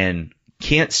 and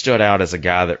Kent stood out as a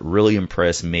guy that really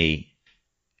impressed me.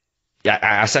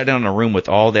 I sat down in a room with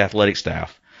all the athletic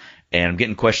staff, and I'm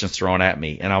getting questions thrown at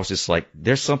me, and I was just like,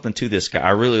 there's something to this guy. I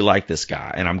really like this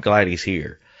guy, and I'm glad he's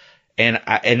here. And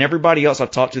everybody else I've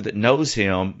talked to that knows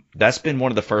him, that's been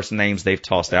one of the first names they've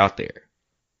tossed out there.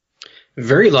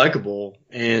 Very likable,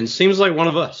 and seems like one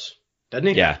of us, doesn't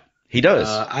he? Yeah, he does.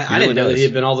 I didn't know that he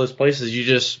had been all those places you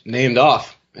just named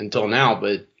off until now,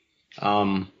 but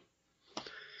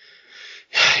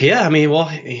yeah, I mean, well,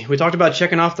 we talked about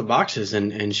checking off the boxes,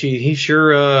 and he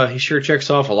sure checks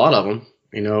off a lot of them,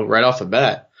 right off the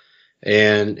bat.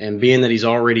 And being that he's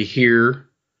already here,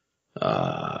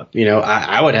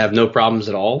 I would have no problems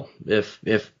at all if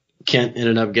Kent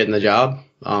ended up getting the job.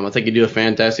 I think he'd do a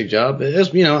fantastic job. I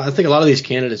think a lot of these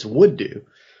candidates would do.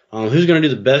 Who's going to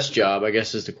do the best job, I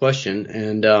guess, is the question.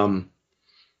 And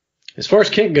as far as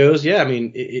Kent goes, yeah, I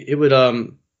mean, it would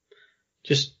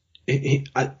just. He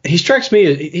strikes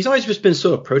me. He's always just been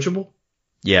so approachable.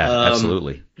 Yeah,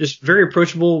 absolutely. Just very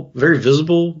approachable, very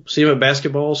visible. See him at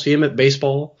basketball. See him at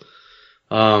baseball.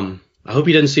 I hope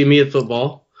he doesn't see me at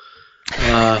football.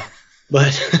 But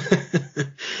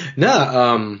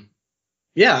no.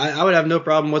 Yeah, I would have no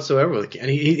problem whatsoever with Ken.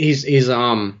 He's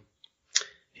always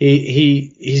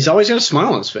got a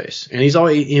smile on his face, and he's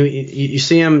always you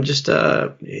see him just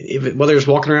whether it's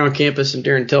walking around campus and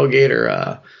during tailgate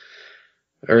or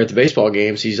at the baseball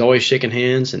games, he's always shaking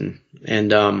hands and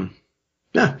I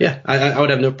would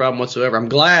have no problem whatsoever. I'm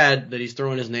glad that he's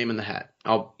throwing his name in the hat.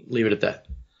 I'll leave it at that.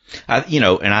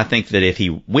 And I think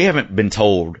that we haven't been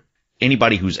told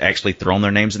anybody who's actually thrown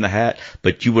their names in the hat,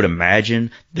 but you would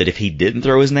imagine that if he didn't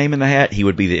throw his name in the hat, he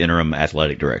would be the interim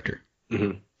athletic director.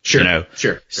 Mm-hmm. Sure.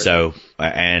 Sure. So, so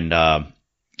I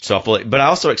feel but I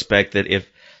also expect that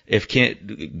if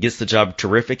Kent gets the job,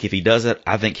 terrific. If he does it,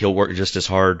 I think he'll work just as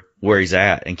hard where he's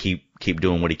at and keep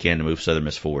doing what he can to move Southern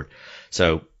Miss forward.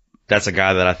 So that's a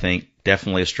guy that I think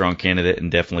definitely a strong candidate and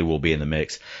definitely will be in the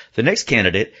mix. The next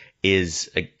candidate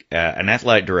is an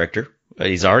athletic director.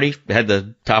 He's already had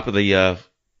the top of the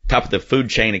food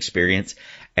chain experience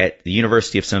at the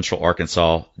University of Central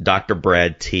Arkansas, Dr.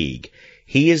 Brad Teague.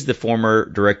 He is the former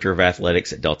director of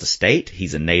athletics at Delta State.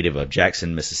 He's a native of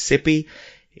Jackson, Mississippi.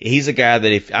 He's a guy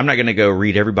that I'm not going to go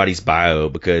read everybody's bio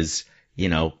because,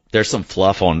 there's some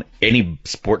fluff on any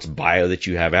sports bio that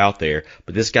you have out there,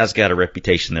 but this guy's got a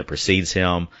reputation that precedes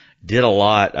him, did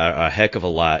a heck of a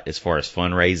lot as far as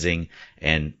fundraising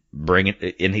and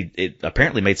he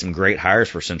apparently made some great hires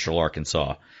for Central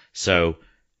Arkansas. So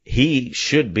he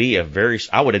should be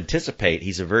I would anticipate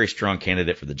he's a very strong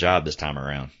candidate for the job this time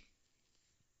around.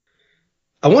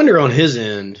 I wonder on his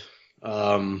end,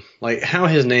 like how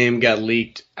his name got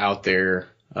leaked out there.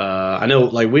 I know,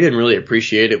 like, we didn't really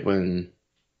appreciate it when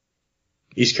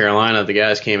East Carolina, the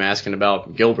guys came asking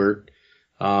about Gilbert.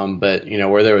 But you know,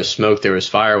 where there was smoke, there was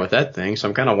fire with that thing. So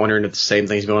I'm kind of wondering if the same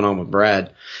thing's going on with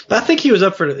Brad. But I think he was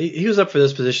up for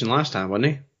this position last time, wasn't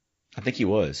he? I think he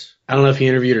was. I don't know if he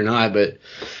interviewed or not, but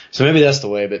so maybe that's the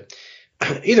way. But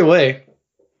either way,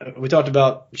 we talked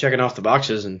about checking off the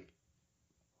boxes, and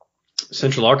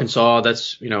Central Arkansas.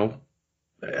 That's, you know,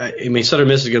 I mean, Southern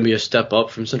Miss is going to be a step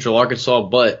up from Central Arkansas,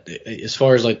 but as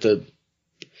far as like the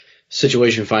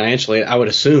situation financially, I would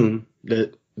assume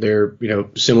that there are, you know,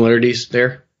 similarities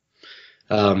there.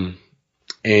 And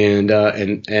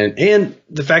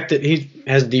the fact that he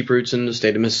has deep roots in the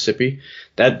state of Mississippi,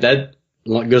 that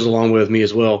goes along with me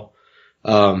as well.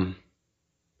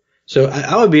 So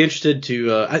I would be interested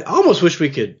to, I almost wish we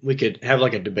could have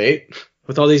like a debate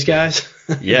with all these guys.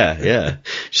 Yeah.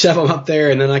 Just have them up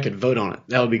there and then I could vote on it.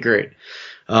 That would be great.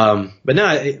 But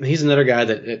no, he's another guy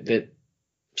that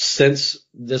since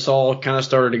this all kind of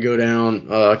started to go down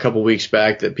a couple weeks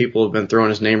back, that people have been throwing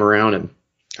his name around, and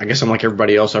I guess I'm like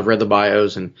everybody else. I've read the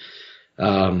bios, and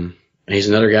he's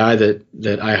another guy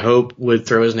that I hope would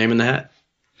throw his name in the hat.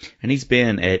 And he's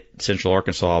been at Central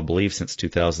Arkansas, I believe, since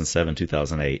 2007,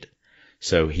 2008.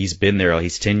 So he's been there.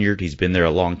 He's tenured. He's been there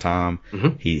a long time.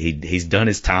 Mm-hmm. He's done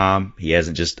his time. He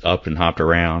hasn't just up and hopped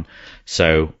around.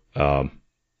 So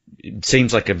it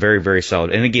seems like a very, very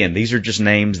solid. And again, these are just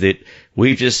names that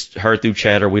we've just heard through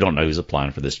chatter. We don't know who's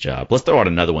applying for this job. Let's throw out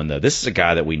another one, though. This is a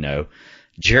guy that we know.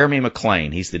 Jeremy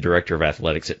McClain. He's the director of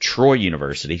athletics at Troy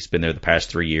University. He's been there the past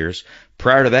 3 years.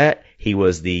 Prior to that, he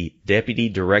was the deputy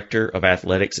director of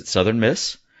athletics at Southern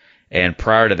Miss. And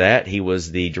prior to that, he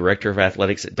was the director of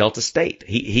athletics at Delta State.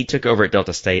 He took over at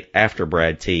Delta State after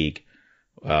Brad Teague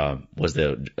was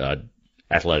the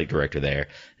athletic director there.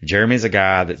 Jeremy's a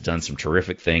guy that's done some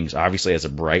terrific things, obviously has a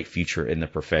bright future in the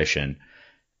profession.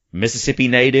 Mississippi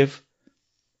native,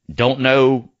 don't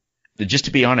know, just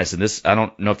to be honest, and this, I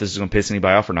don't know if this is going to piss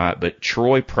anybody off or not, but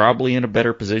Troy probably in a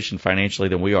better position financially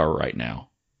than we are right now.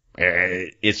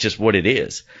 It's just what it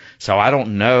is. So I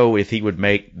don't know if he would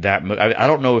make that move. I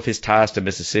don't know if his ties to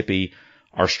Mississippi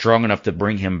are strong enough to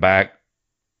bring him back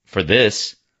for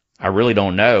this. I really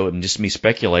don't know. I'm just me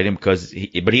speculating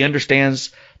but he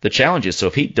understands the challenges. So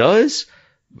if he does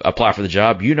apply for the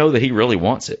job, you know that he really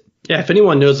wants it. Yeah, if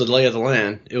anyone knows the lay of the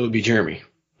land, it would be Jeremy.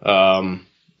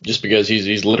 Just because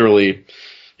he's literally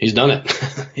done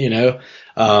it, you know.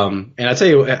 And I tell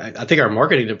you, I think our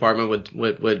marketing department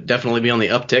would definitely be on the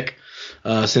uptick,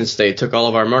 since they took all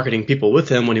of our marketing people with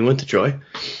him when he went to Troy.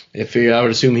 I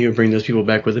would assume he would bring those people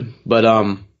back with him. But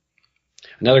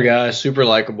another guy, super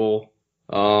likable.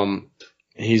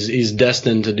 He's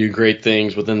destined to do great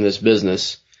things within this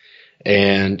business,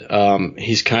 and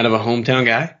he's kind of a hometown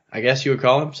guy, I guess you would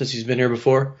call him, since he's been here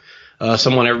before.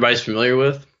 Someone everybody's familiar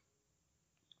with,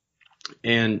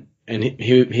 and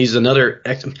he's another.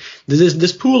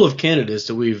 This pool of candidates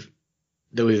that we've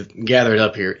gathered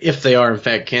up here, if they are in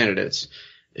fact candidates,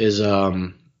 is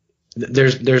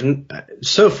there's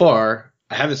so far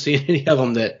I haven't seen any of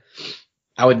them that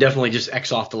I would definitely just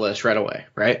X off the list right away,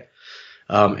 right?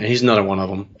 And he's another one of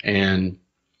them, and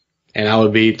I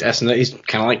would be. He's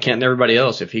kind of like Kent and everybody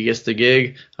else. If he gets the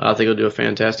gig, I think he'll do a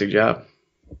fantastic job.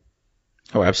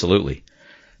 Oh, absolutely.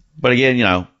 But again, you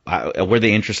know, where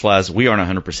the interest lies, we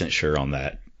aren't 100% sure on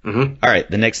that. Mm-hmm. All right,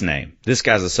 the next name. This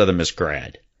guy's a Southern Miss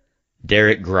grad.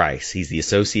 Derek Grice. He's the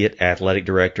Associate Athletic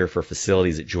Director for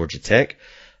Facilities at Georgia Tech.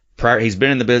 He's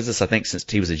been in the business, I think, since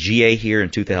he was a GA here in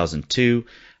 2002.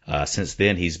 Since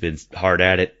then, he's been hard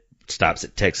at it. Stops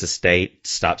at Texas State,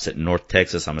 stops at North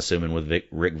Texas, I'm assuming, with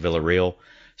Rick Villarreal.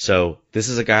 So this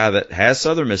is a guy that has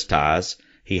Southern Miss ties.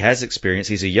 He has experience.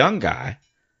 He's a young guy.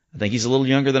 I think he's a little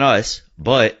younger than us,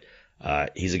 but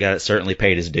he's a guy that certainly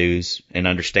paid his dues and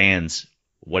understands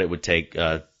what it would take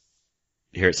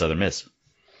here at Southern Miss.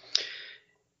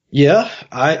 Yeah,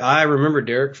 I remember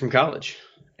Derek from college,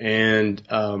 and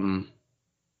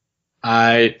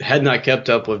I had not kept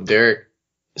up with Derek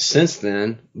since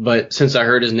then, but since I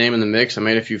heard his name in the mix, I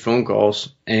made a few phone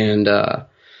calls, and I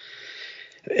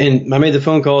made the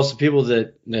phone calls to people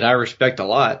that I respect a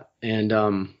lot, and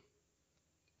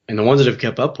the ones that have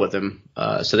kept up with him,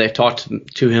 so they've talked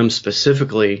to him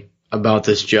specifically about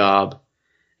this job,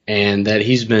 and that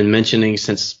he's been mentioning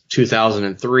since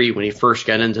 2003 when he first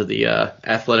got into the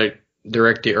athletic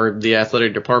director or the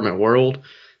athletic department world,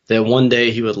 that one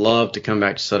day he would love to come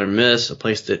back to Southern Miss, a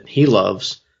place that he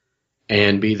loves,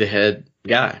 and be the head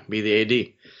guy, be the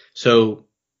AD. So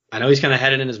I know he's kind of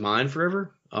had it in his mind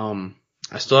forever.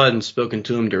 I still hadn't spoken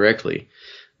to him directly,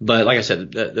 but like I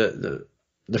said,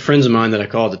 the the friends of mine that I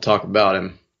called to talk about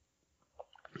him,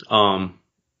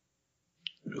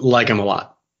 like him a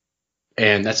lot.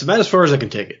 And that's about as far as I can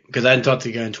take it, because I hadn't talked to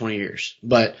the guy in 20 years.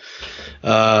 But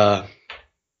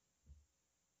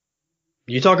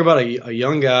you talk about a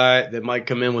young guy that might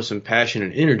come in with some passion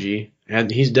and energy, and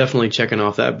he's definitely checking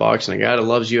off that box. And a guy that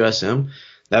loves USM,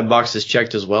 that box is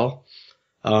checked as well.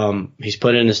 He's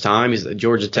put in his time. He's at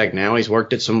Georgia Tech now. He's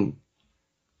worked at some,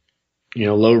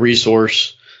 low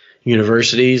resource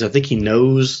universities. I think he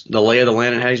knows the lay of the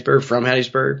land in Hattiesburg from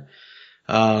Hattiesburg.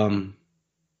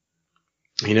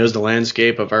 He knows the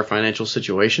landscape of our financial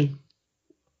situation.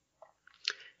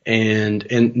 And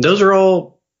those are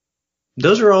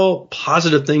all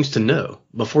positive things to know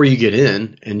before you get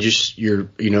in, and you're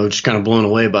just kind of blown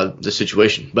away by the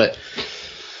situation. But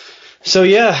so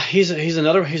yeah, he's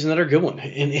another good one,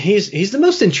 and he's the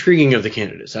most intriguing of the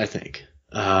candidates, I think.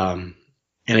 And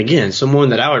again, someone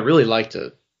that I would really like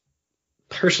to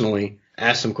personally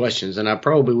ask some questions, and I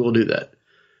probably will do that.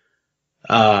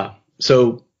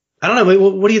 So I don't know.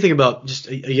 What do you think about just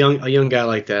a young guy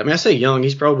like that? I mean, I say young,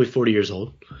 he's probably 40 years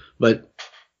old, but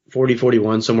 40,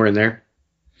 41, somewhere in there.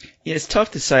 Yeah, it's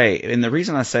tough to say. And the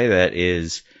reason I say that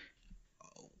is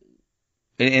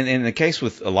in the case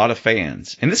with a lot of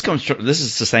fans, and this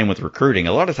is the same with recruiting.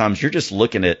 A lot of times you're just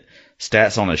looking at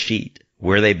stats on a sheet,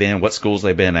 where they've been, what schools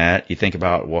they've been at. You think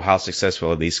about, well, how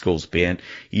successful have these schools been?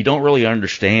 You don't really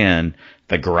understand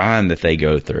the grind that they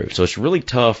go through. So it's really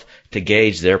tough to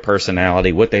gauge their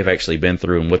personality, what they've actually been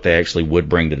through, and what they actually would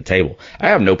bring to the table. I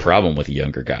have no problem with a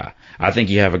younger guy. I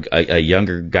think you have a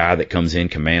younger guy that comes in,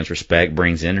 commands respect,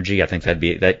 brings energy. I think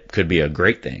that could be a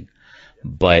great thing.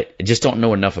 But I just don't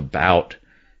know enough about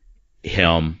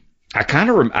him. I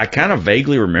kind of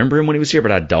vaguely remember him when he was here,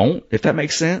 but I don't, if that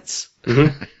makes sense.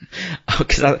 Mm-hmm.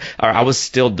 Because I was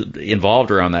still involved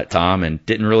around that time and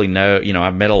didn't really know. I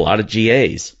met a lot of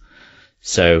GAs,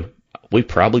 so we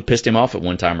probably pissed him off at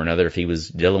one time or another if he was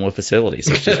dealing with facilities.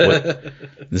 It's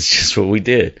just what we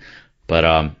did.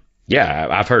 But yeah,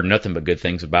 I've heard nothing but good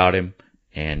things about him,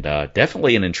 and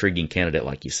definitely an intriguing candidate,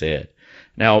 like you said.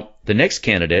 Now, the next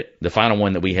candidate, the final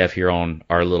one that we have here on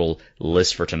our little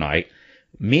list for tonight,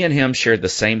 me and him shared the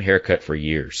same haircut for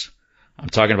years. I'm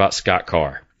talking about Scott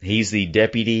Carr. He's the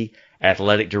Deputy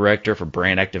Athletic Director for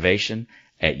Brand Activation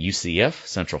at UCF,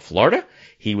 Central Florida.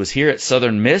 He was here at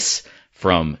Southern Miss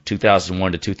from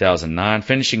 2001 to 2009,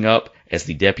 finishing up as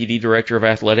the Deputy Director of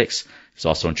Athletics. He's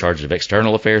also in charge of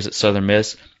External Affairs at Southern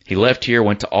Miss. He left here,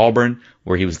 went to Auburn,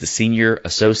 where he was the Senior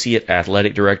Associate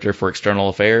Athletic Director for External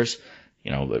Affairs.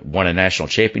 Won a national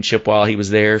championship while he was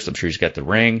there, so I'm sure he's got the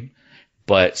ring.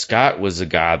 But Scott was a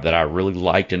guy that I really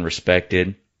liked and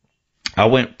respected. I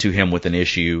went to him with an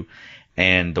issue,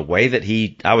 and the way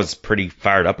that I was pretty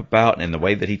fired up about, and the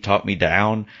way that he talked me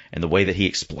down, and the way that he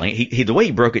explained, the way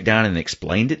he broke it down and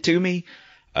explained it to me,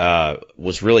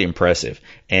 was really impressive.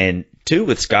 And two,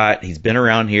 with Scott, he's been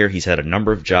around here. He's had a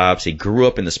number of jobs. He grew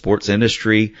up in the sports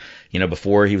industry.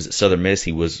 Before he was at Southern Miss,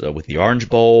 he was with the Orange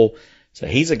Bowl. So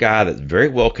he's a guy that's very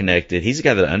well connected. He's a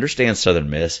guy that understands Southern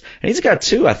Miss. And he's a guy,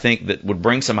 too, I think, that would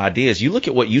bring some ideas. You look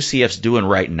at what UCF's doing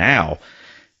right now,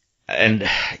 and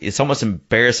it's almost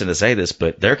embarrassing to say this,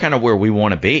 but they're kind of where we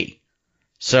want to be.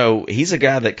 So he's a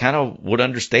guy that kind of would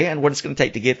understand what it's going to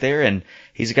take to get there, and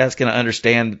he's a guy that's going to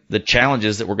understand the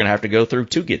challenges that we're going to have to go through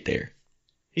to get there.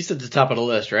 He's at the top of the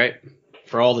list, right?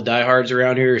 For all the diehards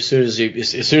around here, as soon as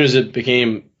it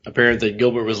became apparent that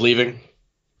Gilbert was leaving,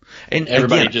 and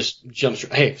everybody just jumps.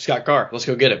 Hey, Scott Carr, let's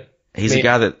go get him. He's a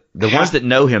guy that the ones that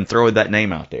know him throw that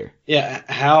name out there. Yeah,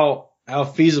 how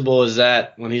feasible is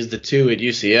that when he's the 2 at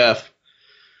UCF?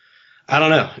 I don't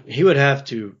know. He would have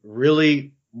to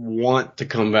really want to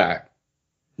come back,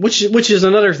 which is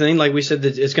another thing. Like we said,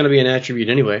 that it's going to be an attribute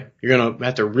anyway. You're going to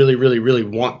have to really, really, really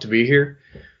want to be here.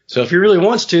 So if he really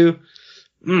wants to,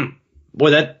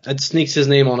 boy, that sneaks his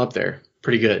name on up there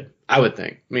pretty good, I would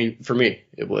think. I mean, for me,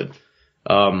 it would.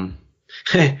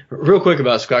 Real quick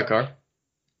about Scott Carr.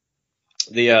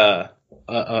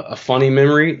 A funny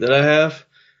memory that I have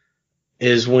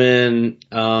is when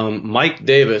Mike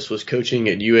Davis was coaching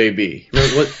at UAB.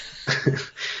 Remember what?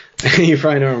 You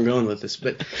probably know where I'm going with this,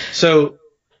 but so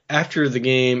after the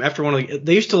game,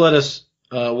 they used to let us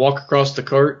walk across the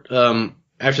court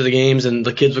after the games, and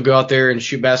the kids would go out there and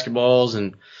shoot basketballs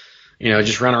and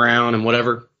just run around and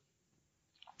whatever.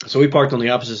 So we parked on the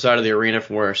opposite side of the arena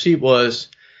from where our seat was,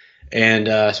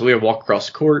 and so we would walk across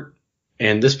the court.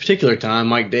 And this particular time,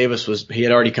 Mike Davis he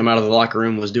had already come out of the locker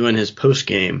room, was doing his post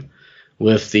game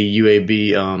with the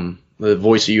UAB, the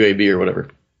voice of UAB or whatever.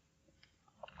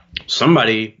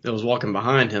 Somebody that was walking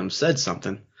behind him said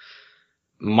something.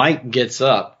 Mike gets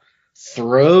up,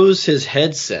 throws his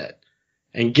headset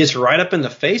and gets right up in the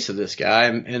face of this guy.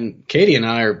 And Katie and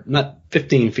I are not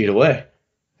 15 feet away.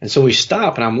 And so we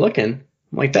stop, and I'm looking.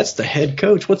 I'm like, that's the head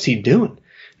coach. What's he doing?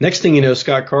 Next thing you know,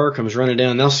 Scott Carr comes running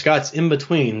down. Now Scott's in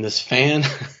between this fan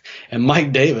and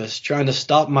Mike Davis, trying to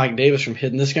stop Mike Davis from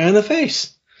hitting this guy in the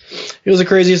face. It was the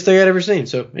craziest thing I'd ever seen.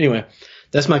 So anyway,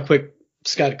 that's my quick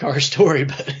Scott Carr story.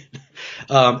 But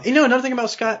another thing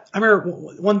about Scott, I remember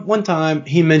one time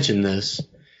he mentioned this,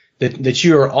 that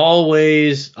you are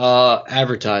always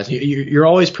advertising. You're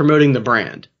always promoting the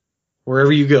brand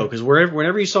wherever you go, because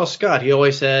whenever you saw Scott, he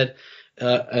always had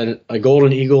a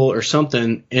golden eagle or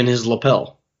something in his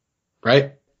lapel,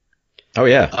 right? Oh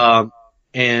yeah.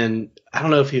 And I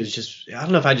don't know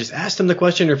if I just asked him the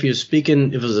question or if he was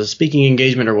speaking, if it was a speaking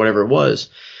engagement or whatever it was.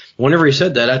 Whenever he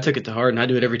said that, I took it to heart, and I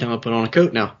do it every time I put on a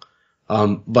coat now.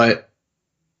 But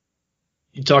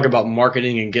you talk about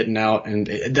marketing and getting out, and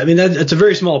I mean, that's a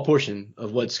very small portion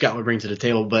of what Scott would bring to the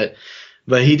table, but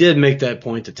he did make that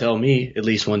point to tell me at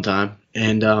least one time.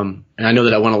 And I know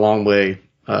that I went a long way,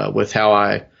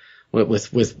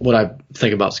 with with what I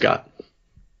think about Scott.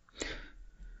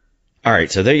 All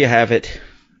right. So there you have it.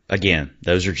 Again,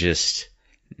 those are just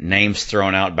names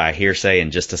thrown out by hearsay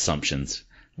and just assumptions.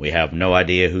 We have no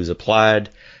idea who's applied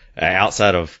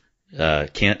outside of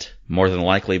Kent, more than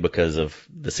likely because of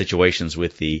the situations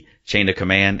with the chain of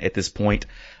command at this point.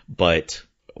 But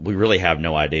we really have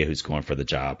no idea who's going for the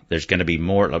job. There's going to be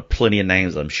plenty of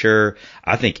names, I'm sure.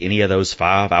 I think any of those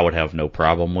 5 I would have no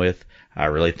problem with. I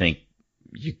really think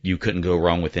you couldn't go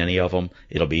wrong with any of them.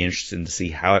 It'll be interesting to see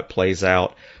how it plays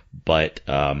out. But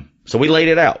so we laid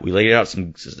it out. We laid out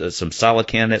some solid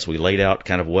candidates. We laid out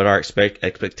kind of what our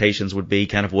expectations would be,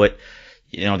 kind of what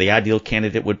the ideal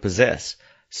candidate would possess.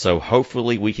 So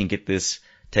hopefully we can get this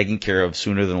taken care of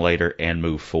sooner than later and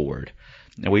move forward.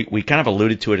 Now we kind of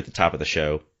alluded to it at the top of the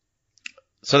show.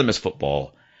 Southern Miss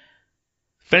football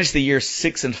finished the year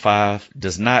 6-5,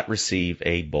 does not receive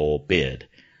a bowl bid.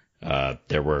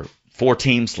 There were 4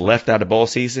 teams left out of bowl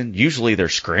season. Usually they're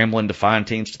scrambling to find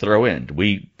teams to throw in.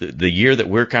 The year that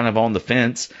we're kind of on the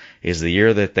fence is the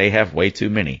year that they have way too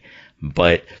many.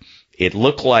 But it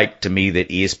looked like to me that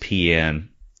ESPN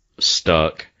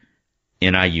stuck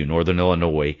NIU, Northern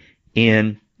Illinois,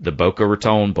 in the Boca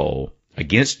Raton Bowl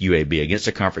against UAB, against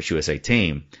a Conference USA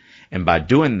team. And by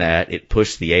doing that, it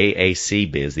pushed the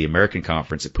AAC bids, the American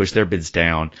Conference, it pushed their bids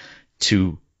down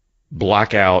to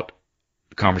block out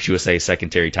Conference USA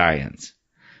secondary tie-ins.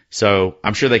 So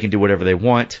I'm sure they can do whatever they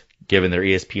want, given their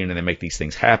ESPN, and they make these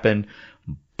things happen.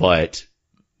 But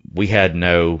we had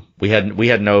no,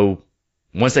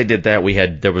 once they did that, we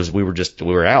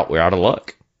were out. We were out of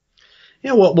luck.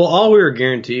 Yeah, well, all we were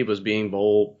guaranteed was being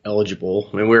bowl eligible.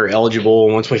 I mean, we were eligible.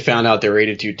 Once we found out there were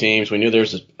 82 teams, we knew there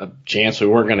was a chance we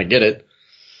weren't going to get it.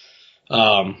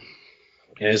 And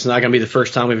it's not going to be the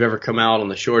first time we've ever come out on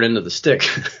the short end of the stick.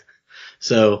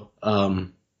 So,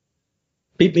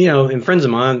 people, and friends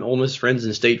of mine, Ole Miss friends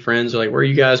and state friends, are like, where are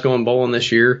you guys going bowling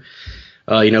this year?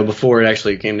 Before it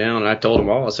actually came down, and I told them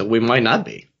all, I said, we might not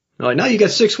be. They're like, no, you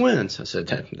got 6 wins. I said,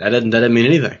 that doesn't mean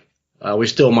anything. We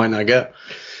still might not go.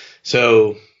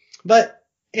 So, but,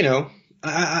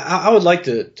 I would like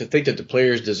to think that the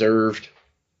players deserved,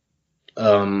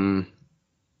 kind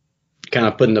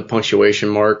of putting the punctuation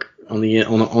mark on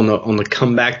the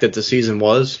comeback that the season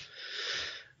was.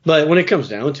 But when it comes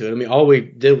down to it, I mean, all we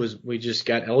did was we just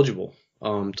got eligible.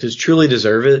 To truly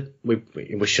deserve it, we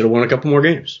should have won a couple more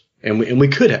games, and we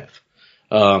could have.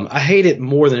 I hate it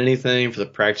more than anything for the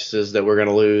practices that we're going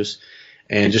to lose,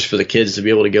 and just for the kids to be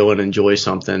able to go and enjoy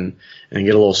something and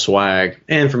get a little swag,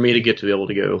 and for me to get to be able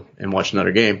to go and watch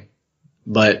another game.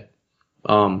 But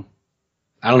I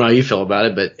don't know how you feel about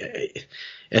it, but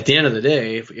at the end of the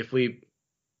day, if we,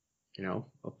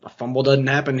 a fumble doesn't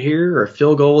happen here or a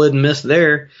field goal isn't missed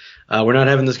there, we're not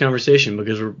having this conversation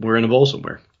because we're in a bowl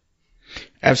somewhere.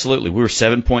 Absolutely. We were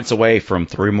 7 points away from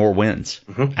 3 more wins.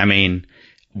 Mm-hmm. I mean,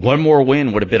 1 more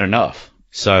win would have been enough.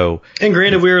 So, and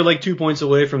granted, we were like 2 points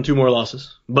away from 2 more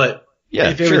losses, but yeah,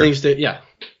 if everything stayed, yeah.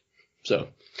 So,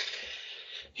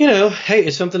 hey,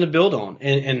 it's something to build on.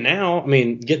 And now, I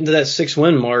mean, getting to that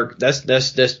 6-win mark,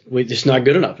 it's not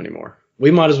good enough anymore.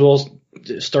 We might as well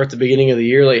start the beginning of the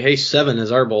year like, hey, 7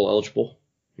 is our bowl eligible.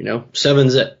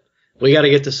 7's it. We got to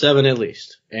get to 7 at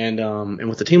least. And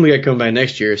with the team we got coming back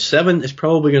next year, 7 is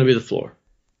probably going to be the floor.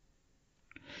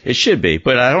 It should be,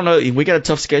 but I don't know. We got a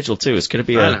tough schedule too. It's going to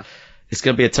be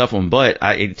a tough one, but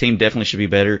the team definitely should be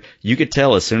better. You could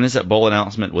tell as soon as that bowl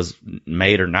announcement was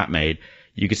made or not made,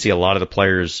 you could see a lot of the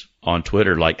players on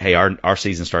Twitter like, hey, our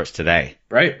season starts today.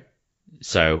 Right.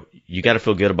 So you got to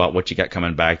feel good about what you got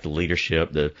coming back, the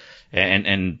leadership,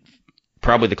 and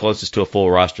probably the closest to a full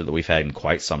roster that we've had in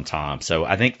quite some time. So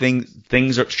I think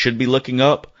things should be looking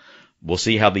up. We'll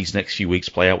see how these next few weeks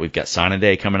play out. We've got signing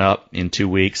day coming up in 2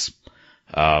 weeks.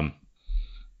 And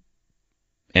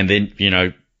then,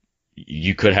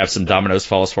 you could have some dominoes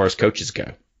fall as far as coaches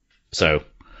go. So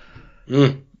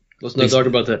let's not talk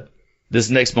about that. This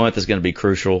next month is going to be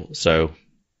crucial. So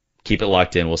keep it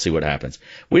locked in. We'll see what happens.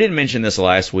 We didn't mention this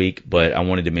last week, but I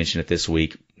wanted to mention it this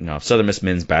week. Southern Miss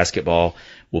men's basketball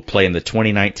will play in the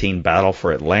 2019 Battle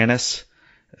for Atlantis.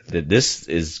 This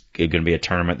is going to be a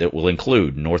tournament that will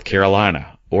include North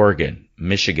Carolina, Oregon,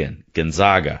 Michigan,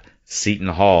 Gonzaga, Seton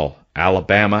Hall,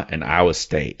 Alabama, and Iowa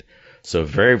State. So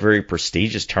very, very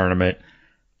prestigious tournament.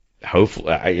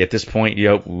 Hopefully, at this point,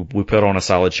 we put on a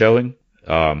solid showing.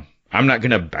 I'm not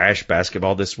going to bash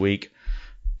basketball this week,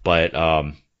 but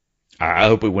I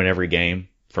hope we win every game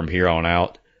from here on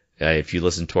out. If you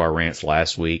listened to our rants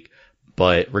last week,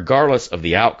 but regardless of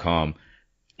the outcome,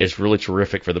 it's really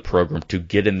terrific for the program to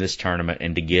get in this tournament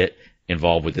and to get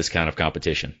involved with this kind of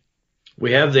competition.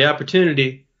 We have the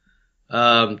opportunity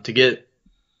to get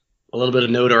a little bit of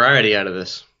notoriety out of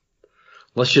this.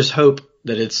 Let's just hope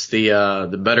that it's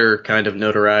the better kind of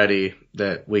notoriety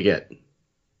that we get.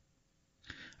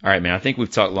 All right, man. I think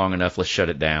we've talked long enough. Let's shut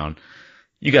it down.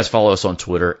 You guys follow us on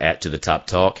Twitter at To The Top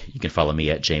Talk. You can follow me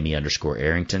at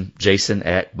Jamie_Arrington. Jason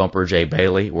at Bumper J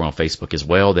Bailey. We're on Facebook as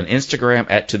well. Then Instagram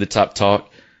at To The Top Talk.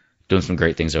 Doing some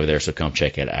great things over there, so come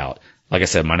check it out. Like I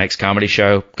said, my next comedy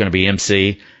show going to be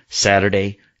MC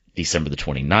Saturday, December the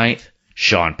 29th.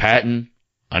 Sean Patton,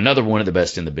 another one of the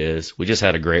best in the biz. We just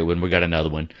had a great one. We got another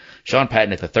one. Sean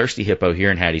Patton at the Thirsty Hippo here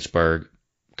in Hattiesburg.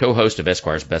 Co-host of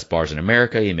Esquire's Best Bars in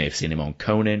America. You may have seen him on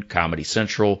Conan, Comedy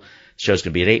Central. The show's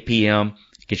going to be at 8 p.m.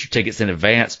 Get your tickets in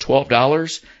advance,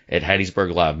 $12 at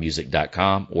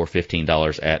HattiesburgLiveMusic.com or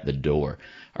 $15 at the door.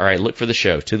 All right, look for the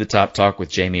show, To The Top Talk with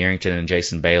Jamie Arrington and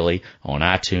Jason Bailey on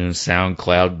iTunes,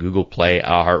 SoundCloud, Google Play,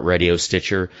 iHeartRadio,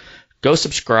 Stitcher. Go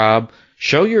subscribe.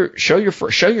 Show your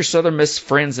Southern Miss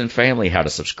friends and family how to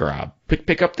subscribe.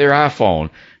 Pick up their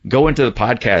iPhone. Go into the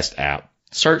podcast app.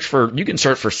 You can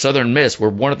search for Southern Miss. We're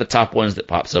one of the top ones that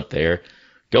pops up there.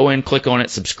 Go in, click on it,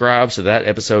 subscribe so that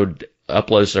episode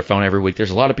uploads to their phone every week.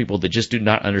 There's a lot of people that just do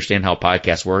not understand how a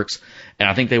podcast works, and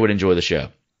I think they would enjoy the show.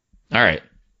 All right.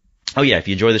 Oh, yeah, if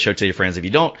you enjoy the show, tell your friends. If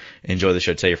you don't enjoy the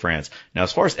show, tell your friends. Now,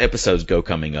 as far as episodes go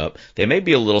coming up, they may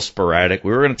be a little sporadic.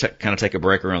 We were going to kind of take a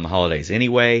break around the holidays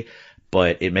anyway,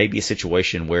 but it may be a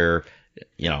situation where,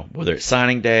 whether it's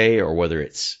signing day or whether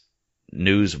it's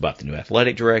news about the new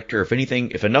athletic director,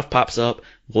 if enough pops up,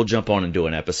 we'll jump on and do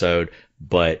an episode,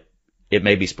 but it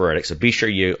may be sporadic. So be sure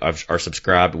you are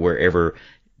subscribed wherever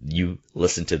you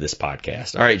listen to this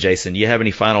podcast. All right, Jason, do you have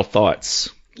any final thoughts?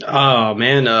 Oh,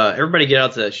 man, everybody get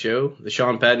out to that show, the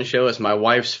Sean Patton Show. It's my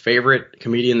wife's favorite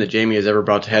comedian that Jamie has ever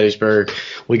brought to Hattiesburg.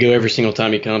 We go every single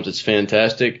time he comes. It's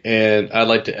fantastic. And I'd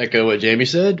like to echo what Jamie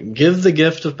said. Give the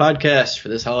gift of podcasts for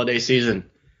this holiday season.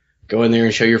 Go in there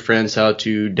and show your friends how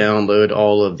to download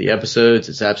all of the episodes.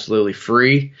 It's absolutely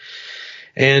free.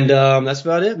 And that's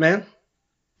about it, man.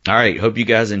 All right. Hope you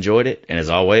guys enjoyed it. And as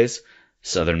always,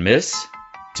 Southern Miss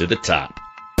to the top.